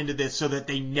game plan to this so that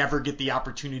they never get the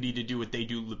opportunity to do what they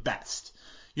do the best.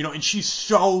 You know, and she's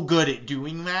so good at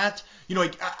doing that. You know,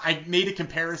 like, I made a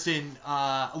comparison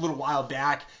a little while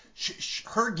back.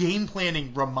 Her game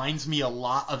planning reminds me a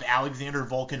lot of Alexander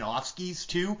Volkanovski's,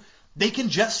 too. They can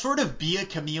just sort of be a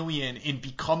chameleon and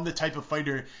become the type of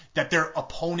fighter that their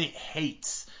opponent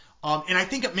hates. And I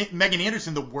think Megan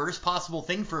Anderson, the worst possible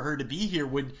thing for her to be here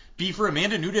would be for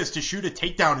Amanda Nunes to shoot a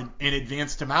takedown and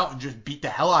advance to mount and just beat the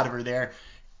hell out of her there.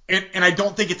 And I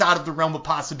don't think it's out of the realm of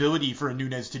possibility for a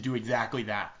Nunes to do exactly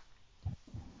that.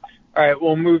 All right,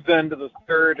 we'll move then to the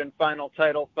third and final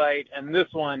title fight, and this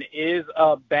one is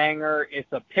a banger.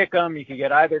 It's a pick'em. You can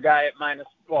get either guy at minus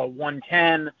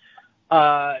 110.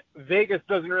 Vegas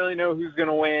doesn't really know who's going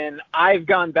to win. I've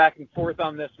gone back and forth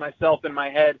on this myself in my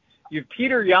head. You have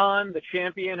Peter Yan, the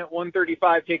champion at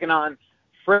 135, taking on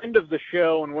friend of the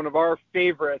show and one of our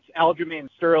favorites, Aljamain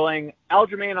Sterling.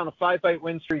 Aljamain on a 5-fight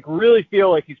win streak. Really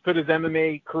feel like he's put his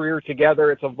MMA career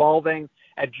together. It's evolving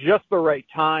at just the right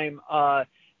time.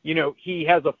 You know, he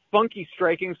has a funky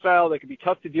striking style that can be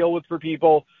tough to deal with for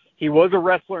people. He was a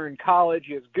wrestler in college.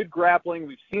 He has good grappling.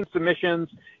 We've seen submissions.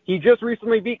 He just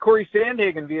recently beat Corey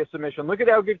Sandhagen via submission. Look at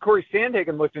how good Corey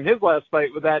Sandhagen looked in his last fight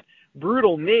with that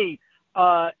brutal knee.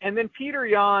 And then Peter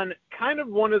Yan, kind of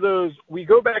one of those, we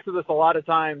go back to this a lot of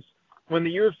times when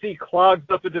the UFC clogs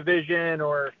up a division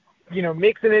or, you know,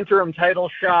 makes an interim title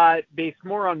shot based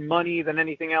more on money than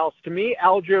anything else. To me,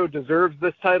 Aljo deserves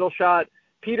this title shot.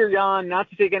 Peter Yan, not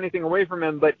to take anything away from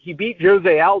him, but he beat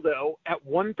Jose Aldo at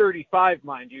 135,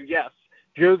 mind you. Yes,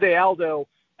 Jose Aldo,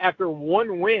 after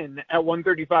one win at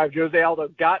 135, Jose Aldo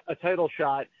got a title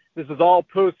shot. This is all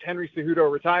post Henry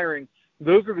Cejudo retiring.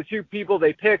 Those are the two people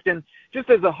they picked. And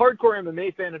just as a hardcore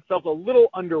MMA fan, it felt a little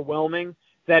underwhelming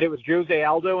that it was Jose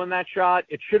Aldo in that shot.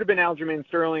 It should have been Aljamain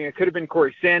Sterling. It could have been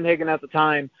Corey Sandhagen at the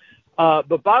time.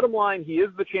 But bottom line, he is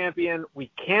the champion.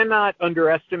 We cannot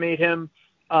underestimate him.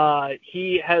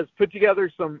 He has put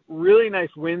together some really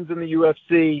nice wins in the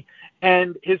UFC,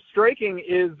 and his striking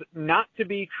is not to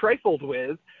be trifled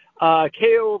with. KO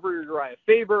over Uriah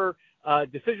Faber,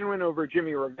 decision win over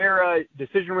Jimmy Rivera,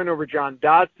 decision win over John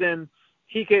Dodson,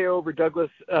 TKO over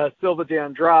Douglas Silva de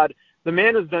Andrade. The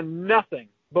man has done nothing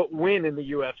but win in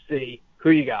the UFC. Who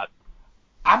you got?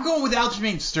 I'm going with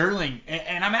Aljamain Sterling,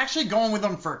 and I'm actually going with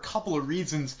him for a couple of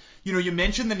reasons. You know, you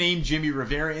mentioned the name Jimmy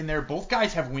Rivera in there. Both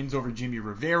guys have wins over Jimmy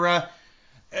Rivera.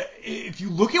 If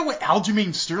you look at what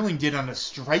Aljamain Sterling did on a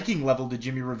striking level to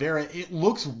Jimmy Rivera, it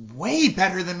looks way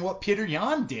better than what Petr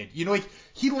Yan did. You know, like,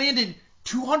 he landed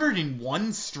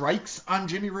 201 strikes on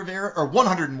Jimmy Rivera, or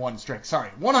 101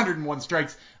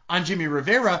 strikes on Jimmy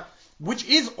Rivera, which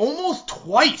is almost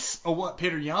twice of what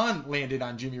Petr Yan landed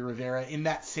on Jimmy Rivera in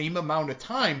that same amount of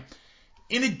time.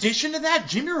 In addition to that,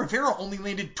 Jimmy Rivera only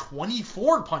landed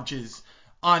 24 punches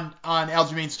on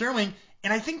Aljamain Sterling,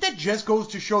 and I think that just goes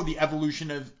to show the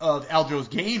evolution of Aljo's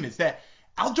game, is that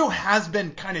Aljo has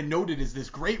been kind of noted as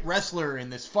this great wrestler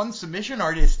and this fun submission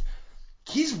artist.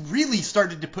 He's really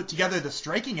started to put together the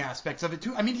striking aspects of it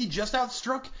too. I mean, he just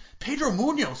outstruck Pedro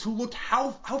Munoz, who looked,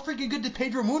 how freaking good did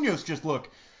Pedro Munoz just look?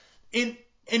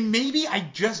 And maybe I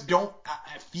just don't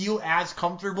feel as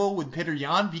comfortable with Petr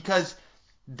Yan because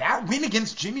that win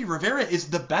against Jimmy Rivera is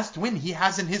the best win he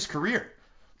has in his career.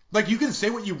 Like, you can say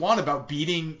what you want about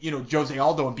beating, Jose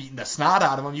Aldo and beating the snot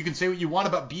out of him. You can say what you want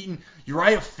about beating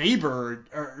Uriah Faber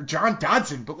or John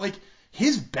Dodson, but, like,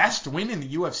 his best win in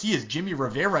the UFC is Jimmy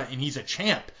Rivera, and he's a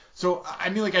champ. So, I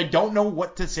mean, like, I don't know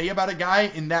what to say about a guy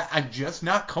in that I'm just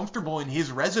not comfortable in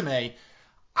his resume.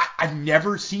 I've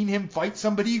never seen him fight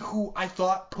somebody who I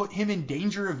thought put him in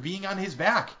danger of being on his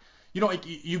back. Like,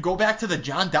 you go back to the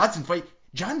John Dodson fight.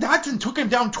 John Dodson took him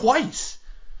down twice.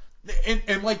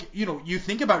 And like, you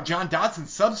think about John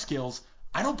Dodson's sub skills.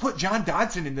 I don't put John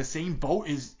Dodson in the same boat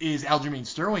as Aljamain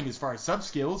Sterling as far as sub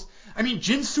skills. I mean,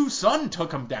 Jin Soo Sun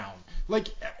took him down. Like,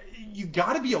 you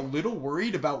got to be a little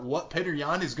worried about what Petr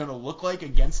Yan is going to look like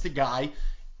against a guy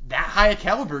that high a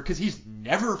caliber, because he's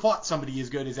never fought somebody as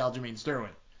good as Aljamain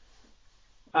Sterling.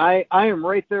 I am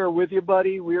right there with you,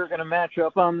 buddy. We are going to match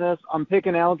up on this. I'm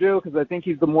picking Aljo because I think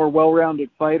he's the more well-rounded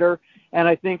fighter, and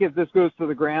I think if this goes to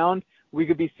the ground, we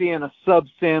could be seeing a sub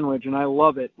sandwich, and I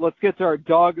love it. Let's get to our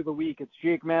dog of the week. It's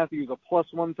Jake Matthews, a plus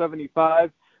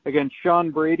 175 against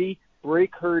Sean Brady.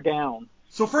 Break her down.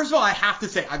 So first of all, I have to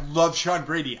say, I love Sean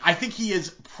Brady. I think he is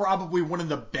probably one of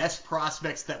the best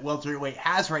prospects that welterweight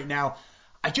has right now.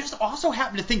 I just also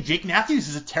happen to think Jake Matthews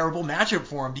is a terrible matchup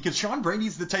for him because Sean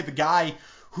Brady's the type of guy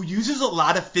who uses a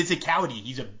lot of physicality.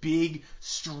 He's a big,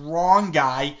 strong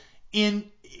guy.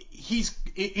 He's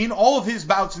in all of his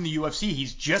bouts in the UFC,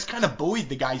 he's just kind of bullied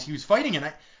the guys he was fighting. And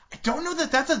I don't know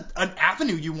that that's an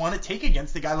avenue you want to take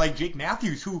against a guy like Jake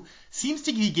Matthews, who seems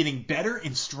to be getting better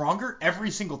and stronger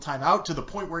every single time out, to the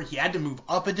point where he had to move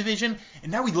up a division,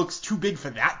 and now he looks too big for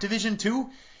that division too.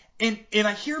 And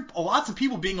I hear lots of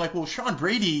people being like, well, Sean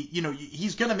Brady,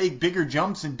 he's going to make bigger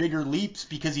jumps and bigger leaps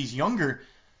because he's younger.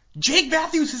 Jake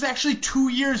Matthews is actually 2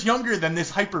 years younger than this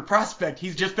hyper prospect.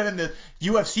 He's just been in the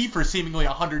UFC for seemingly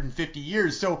 150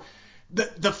 years. So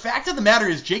the fact of the matter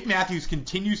is Jake Matthews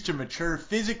continues to mature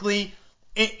physically,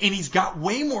 and he's got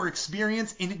way more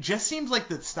experience, and it just seems like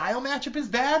the style matchup is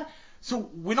bad. So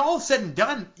when all is said and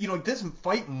done, this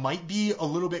fight might be a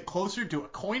little bit closer to a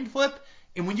coin flip.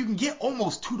 And when you can get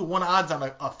almost 2-1 odds on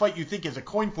a fight you think is a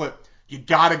coin flip, you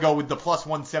got to go with the plus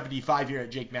 175 here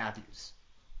at Jake Matthews.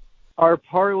 Our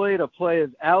parlay to play is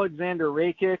Alexander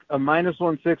Rakic, a minus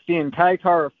 160, and Kai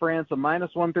Kara France, a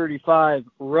minus 135.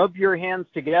 Rub your hands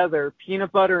together,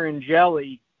 peanut butter and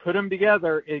jelly, put them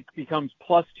together, it becomes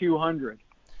plus 200.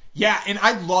 Yeah, and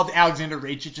I love Alexander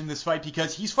Rakic in this fight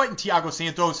because he's fighting Thiago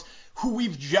Santos, who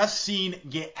we've just seen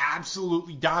get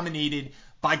absolutely dominated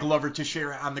by Glover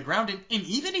Teixeira on the ground. And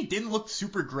even he didn't look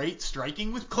super great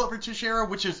striking with Glover Teixeira,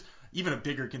 which is even a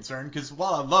bigger concern because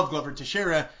while I love Glover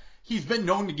Teixeira, he's been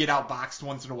known to get outboxed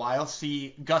once in a while.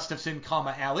 See Gustafsson,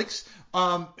 Alex.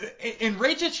 And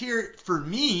Rakic here, for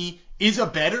me, is a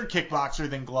better kickboxer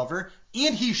than Glover,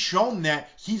 and he's shown that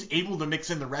he's able to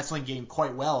mix in the wrestling game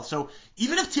quite well. So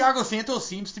even if Thiago Santos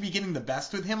seems to be getting the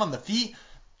best with him on the feet,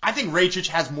 I think Rakic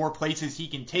has more places he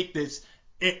can take this.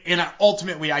 And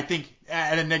ultimately, I think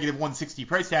at a negative 160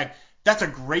 price tag, that's a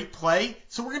great play.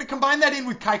 So we're going to combine that in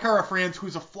with Kai Kara France,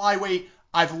 who's a flyweight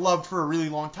I've loved for a really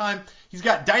long time. He's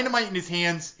got dynamite in his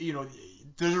hands.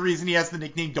 There's a reason he has the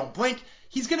nickname Don't Blink.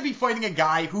 He's going to be fighting a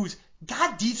guy who's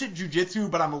got decent jiu-jitsu,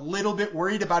 but I'm a little bit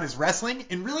worried about his wrestling.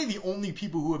 And really the only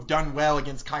people who have done well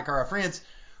against Kai Kara France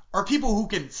are people who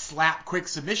can slap quick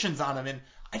submissions on him. And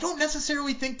I don't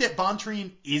necessarily think that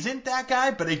Bontorin isn't that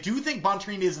guy, but I do think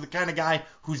Bontorin is the kind of guy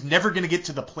who's never going to get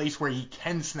to the place where he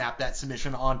can snap that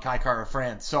submission on Kai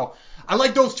Kara-France. So I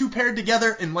like those two paired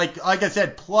together, and like I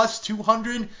said, plus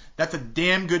 200, that's a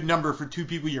damn good number for two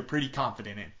people you're pretty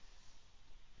confident in.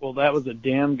 Well, that was a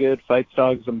damn good Fights,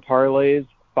 Dogs, and Parlays.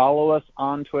 Follow us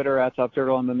on Twitter at Top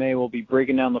Turtle MMA. We'll be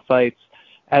breaking down the fights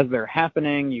as they're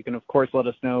happening. You can, of course, let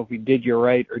us know if we did you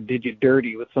right or did you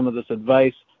dirty with some of this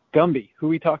advice. Gumby, who are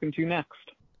we talking to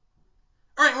next?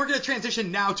 All right, we're going to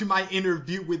transition now to my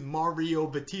interview with Mario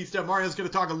Batista. Mario's going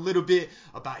to talk a little bit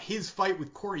about his fight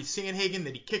with Corey Sandhagen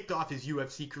that he kicked off his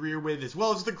UFC career with, as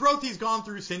well as the growth he's gone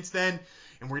through since then.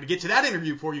 And we're going to get to that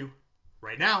interview for you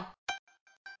right now.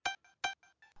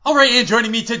 All right, and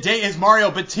joining me today is Mario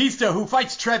Batista, who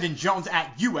fights Trevin Jones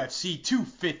at UFC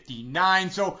 259.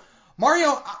 So,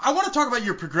 Mario, I want to talk about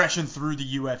your progression through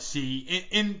the UFC.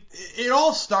 And it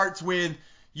all starts with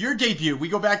your debut. We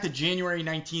go back to January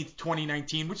 19th,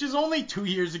 2019, which is only 2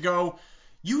 years ago.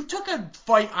 You took a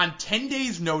fight on 10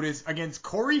 days' notice against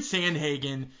Corey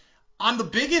Sandhagen on the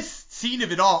biggest scene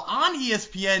of it all, on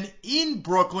ESPN in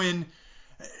Brooklyn.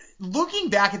 Looking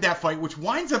back at that fight, which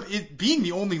winds up it being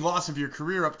the only loss of your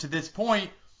career up to this point,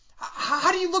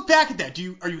 how do you look back at that?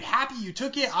 Are you happy you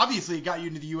took it? Obviously, it got you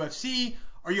into the UFC.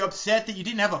 Are you upset that you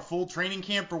didn't have a full training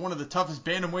camp for one of the toughest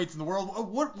bantamweights in the world?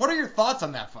 What are your thoughts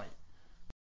on that fight?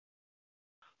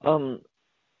 I'm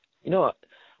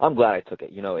glad I took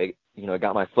it. It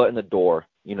got my foot in the door.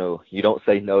 You don't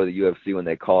say no to the UFC when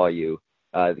they call you,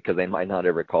 because they might not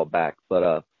ever call back.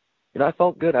 But, I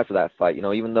felt good after that fight.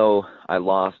 Even though I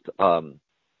lost,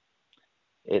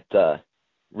 it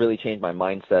really changed my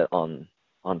mindset on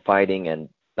fighting, and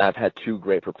I've had two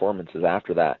great performances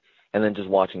after that. And then just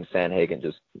watching Sandhagen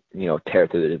just, tear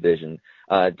through the division,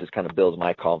 just kind of builds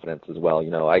my confidence as well.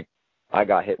 I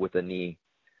got hit with a knee,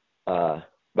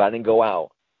 but I didn't go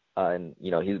out, and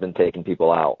he's been taking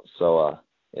people out. So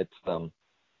it's been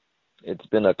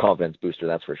a confidence booster,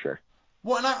 that's for sure.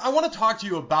 Well, and I want to talk to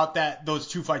you about those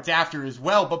two fights after as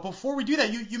well. But before we do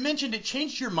that, you mentioned it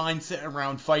changed your mindset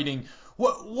around fighting.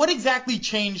 What exactly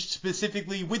changed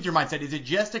specifically with your mindset? Is it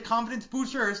just a confidence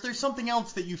booster, or is there something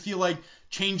else that you feel like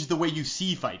changed the way you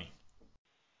see fighting?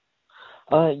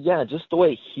 Yeah, just the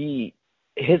way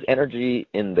his energy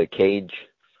in the cage.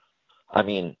 I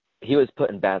mean, he was put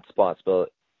in bad spots,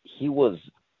 but to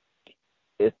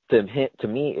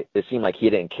me, it seemed like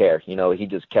he didn't care. He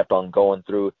just kept on going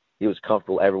through. He was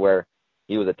comfortable everywhere.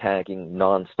 He was attacking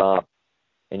nonstop.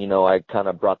 And, I kind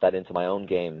of brought that into my own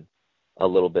game a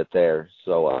little bit there.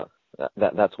 So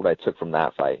that's what I took from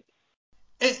that fight.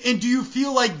 And do you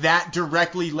feel like that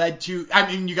directly led to,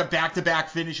 you got back-to-back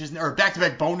finishes, or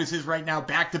back-to-back bonuses right now,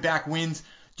 back-to-back wins.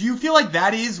 Do you feel like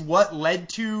that is what led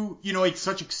to,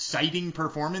 such exciting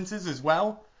performances as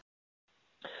well?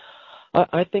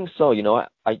 I think so.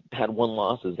 I had one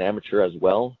loss as amateur as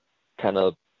well, kind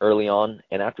of early on,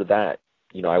 and after that,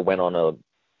 I went on a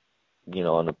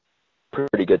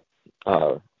pretty good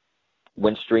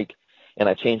win streak, and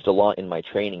I changed a lot in my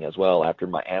training as well. After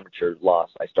my amateur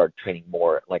loss, I started training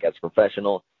more like as a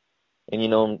professional, and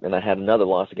and I had another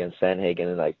loss against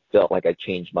Sandhagen, and I felt like I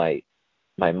changed my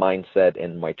mindset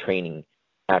and my training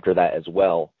after that as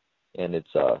well, and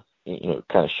it's kind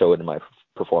of showed in my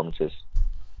performances.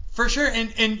 For sure,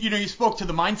 and you spoke to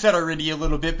the mindset already a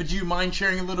little bit, but do you mind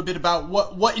sharing a little bit about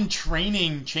what in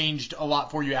training changed a lot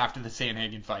for you after the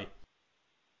Sandhagen fight?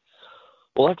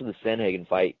 Well, after the Sandhagen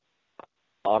fight,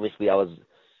 obviously I was,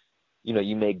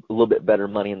 you make a little bit better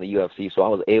money in the UFC, so I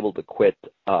was able to quit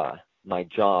my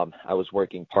job. I was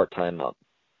working part-time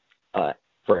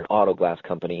for an auto glass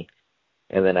company,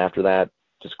 and then after that,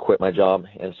 just quit my job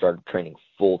and started training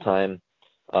full-time,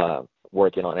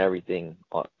 working on everything,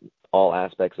 all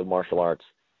aspects of martial arts,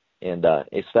 and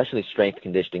especially strength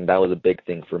conditioning. That was a big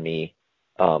thing for me,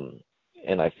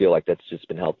 and I feel like that's just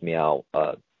been helping me out,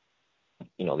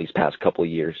 these past couple of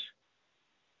years.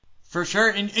 For sure,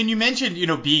 and you mentioned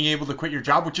being able to quit your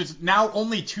job, which is now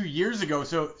only 2 years ago.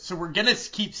 So we're gonna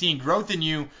keep seeing growth in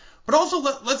you. But also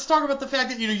let's talk about the fact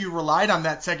that you relied on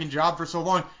that second job for so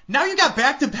long. Now you got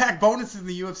back-to-back bonuses in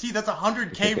the UFC. That's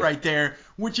 $100K right there,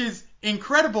 which is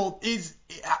incredible.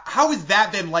 How has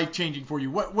that been life-changing for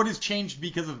you? What has changed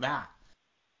because of that?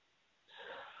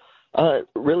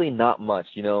 Really not much.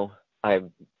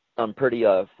 I'm pretty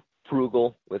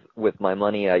frugal with my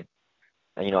money. I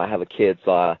have a kid,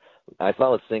 so if I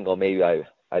was single, maybe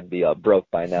I'd be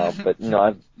broke by now. But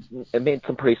I've made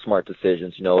some pretty smart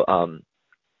decisions.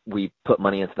 We put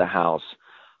money into the house,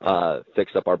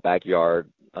 fixed up our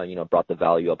backyard, brought the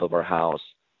value up of our house.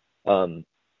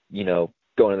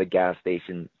 going to the gas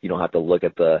station, you don't have to look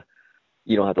at the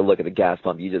gas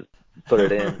pump. You just put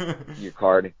it in your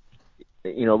card.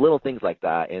 Little things like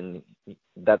that, and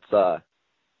that's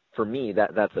for me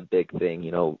that's a big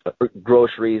thing.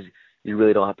 Groceries, you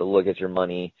really don't have to look at your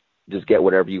money. Just get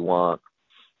whatever you want.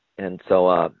 And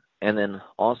so and then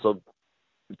also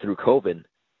through COVID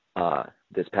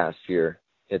this past year,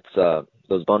 it's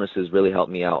those bonuses really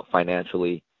helped me out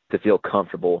financially to feel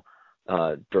comfortable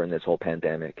during this whole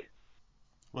pandemic.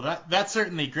 Well, that's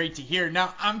certainly great to hear.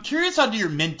 Now, I'm curious onto your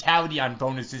mentality on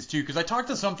bonuses, too, because I talk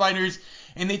to some fighters,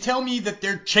 and they tell me that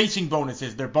they're chasing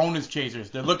bonuses. They're bonus chasers.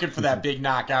 They're looking for that big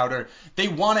knockout, or they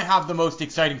want to have the most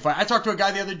exciting fight. I talked to a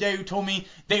guy the other day who told me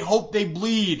they hope they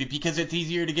bleed because it's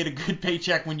easier to get a good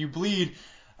paycheck when you bleed.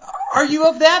 Are you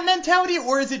of that mentality,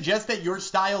 or is it just that your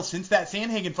style since that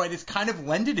Sandhagen fight has kind of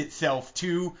lended itself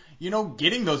to,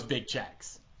 getting those big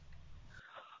checks?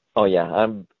 Oh, yeah.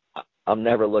 I'm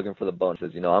never looking for the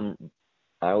bonuses. I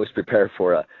always prepare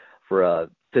for a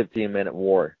 15-minute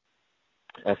war.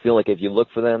 I feel like if you look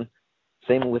for them,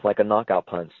 same with like a knockout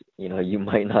punch, you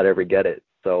might not ever get it.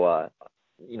 So,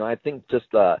 I think just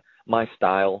my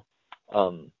style,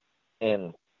 and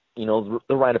the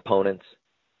right opponents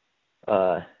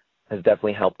has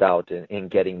definitely helped out in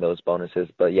getting those bonuses.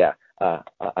 But yeah,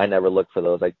 I never look for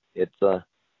those.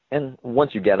 And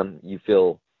once you get them,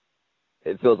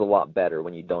 it feels a lot better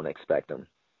when you don't expect them.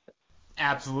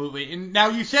 Absolutely. And now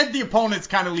you said the opponents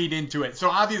kind of lead into it. So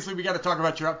obviously we got to talk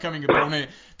about your upcoming opponent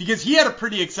because he had a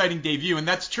pretty exciting debut, and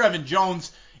that's Trevin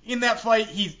Jones. In that fight,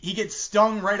 he gets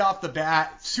stung right off the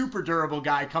bat. Super durable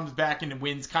guy, comes back and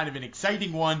wins kind of an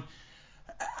exciting one.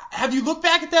 Have you looked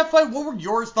back at that fight? What were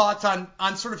your thoughts on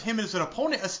sort of him as an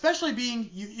opponent, especially being,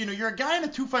 you're a guy on a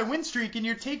 2-fight win streak and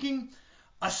you're taking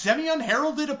a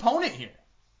semi-unheralded opponent here?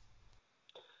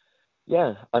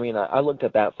 Yeah, I looked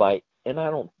at that fight, and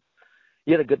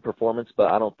he had a good performance, but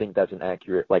I don't think that's an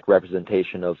accurate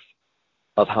representation of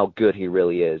how good he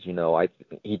really is. He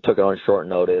took it on short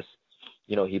notice.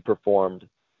 He performed,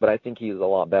 but I think he's a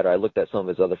lot better. I looked at some of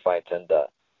his other fights, and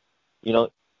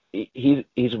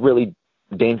he's really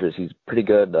dangerous. He's pretty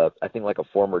good. I think like a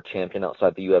former champion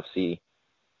outside the UFC,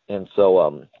 and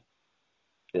so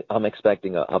I'm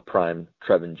expecting a prime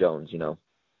Trevin Jones.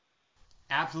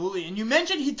 Absolutely. And you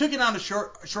mentioned he took it on a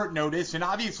short notice, and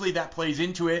obviously that plays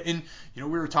into it. And, we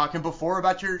were talking before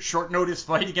about your short notice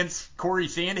fight against Corey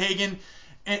Sandhagen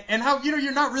and how,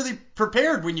 you're not really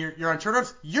prepared when you're on short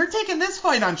notice. You're taking this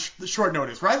fight on short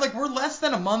notice, right? Like, we're less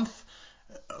than a month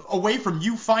away from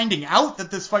you finding out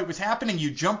that this fight was happening.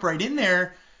 You jump right in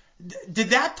there.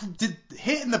 Did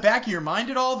hit in the back of your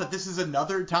mind at all that this is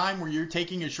another time where you're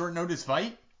taking a short notice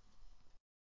fight?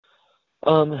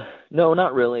 No,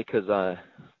 not really, because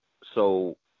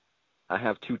so I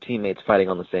have two teammates fighting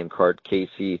on the same card,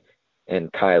 Casey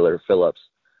and Kyler Phillips,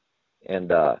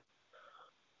 and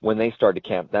when they started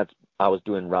camp, I was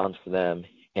doing rounds for them,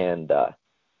 and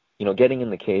getting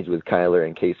in the cage with Kyler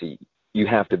and Casey, you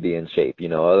have to be in shape,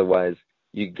 otherwise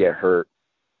you get hurt,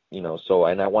 So,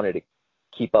 and I wanted to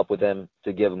keep up with them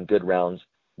to give them good rounds,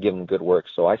 give them good work,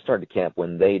 so I started camp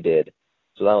when they did,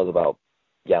 so that was about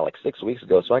 6 weeks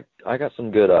ago. So I got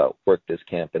some good work this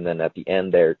camp, and then at the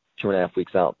end there, 2.5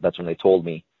 weeks out, that's when they told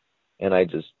me, and I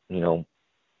just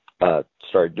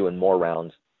started doing more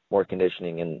rounds, more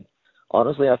conditioning, and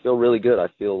honestly, I feel really good. I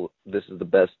feel this is the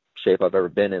best shape I've ever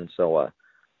been in. So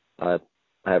I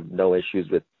have no issues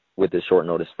with this short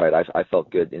notice fight. I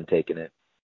felt good in taking it.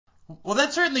 Well,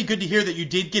 that's certainly good to hear that you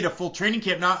did get a full training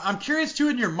camp. Now, I'm curious, too,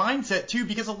 in your mindset, too,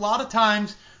 because a lot of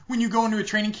times when you go into a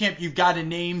training camp, you've got a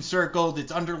name circled,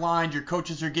 it's underlined, your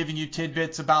coaches are giving you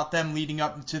tidbits about them leading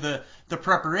up into the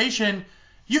preparation.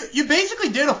 You basically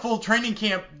did a full training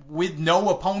camp with no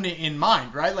opponent in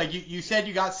mind, right? Like you said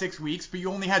you got 6 weeks, but you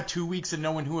only had 2 weeks of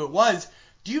knowing who it was.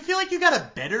 Do you feel like you got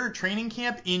a better training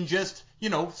camp in just,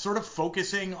 sort of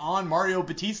focusing on Mario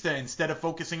Batista instead of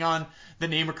focusing on the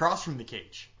name across from the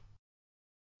cage?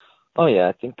 Oh yeah,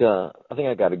 I think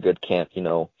I got a good camp.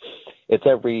 It's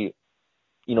every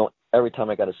time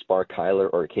I got to spar Kyler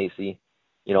or Casey,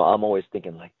 I'm always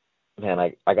thinking like, man,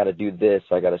 I got to do this,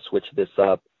 I got to switch this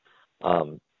up,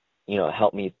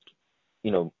 help me,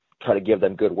 try to give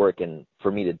them good work and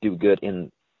for me to do good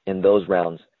in those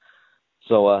rounds.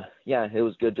 So yeah, it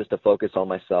was good just to focus on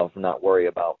myself and not worry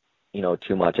about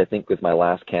too much. I think with my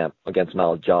last camp against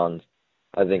Mal Johns,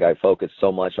 I think I focused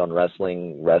so much on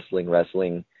wrestling.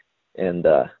 And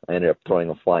I ended up throwing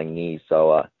a flying knee.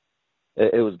 So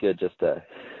it was good just to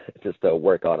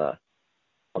work on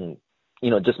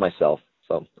just myself.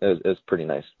 So it was pretty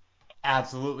nice.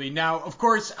 Absolutely. Now, of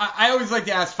course, I always like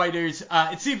to ask fighters.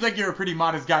 It seems like you're a pretty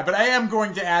modest guy, but I am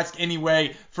going to ask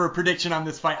anyway for a prediction on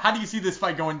this fight. How do you see this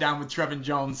fight going down with Trevin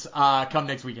Jones come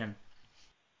next weekend?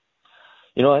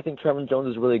 I think Trevin Jones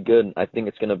is really good. I think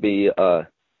it's going to be a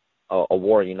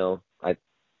war.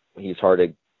 He's hard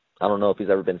to. I don't know if he's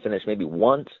ever been finished, maybe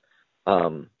once.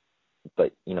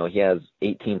 But he has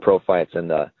 18 pro fights,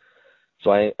 and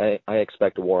so I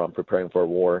expect a war. I'm preparing for a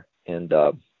war, and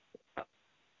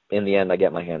in the end, I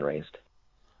get my hand raised.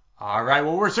 All right,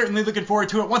 well, we're certainly looking forward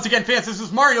to it. Once again, fans, this is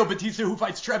Mario Batista, who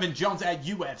fights Trevin Jones at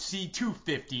UFC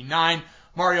 259.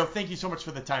 Mario, thank you so much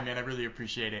for the time, man. I really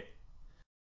appreciate it.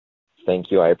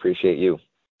 Thank you. I appreciate you.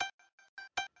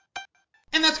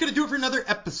 And that's going to do it for another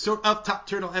episode of Top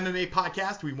Turtle MMA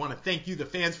Podcast. We want to thank you, the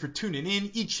fans, for tuning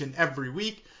in each and every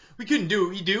week. We couldn't do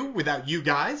what we do without you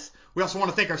guys. We also want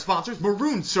to thank our sponsors,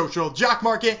 Maroon Social, Jock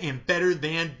Market, and Better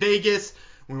Than Vegas.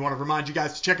 We want to remind you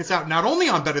guys to check us out not only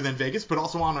on Better Than Vegas, but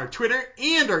also on our Twitter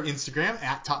and our Instagram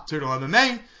at Top Turtle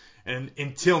MMA. And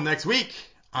until next week,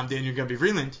 I'm Daniel Gumby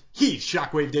Freeland. He's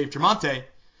Shockwave Dave Tremonte.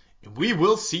 And we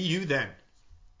will see you then.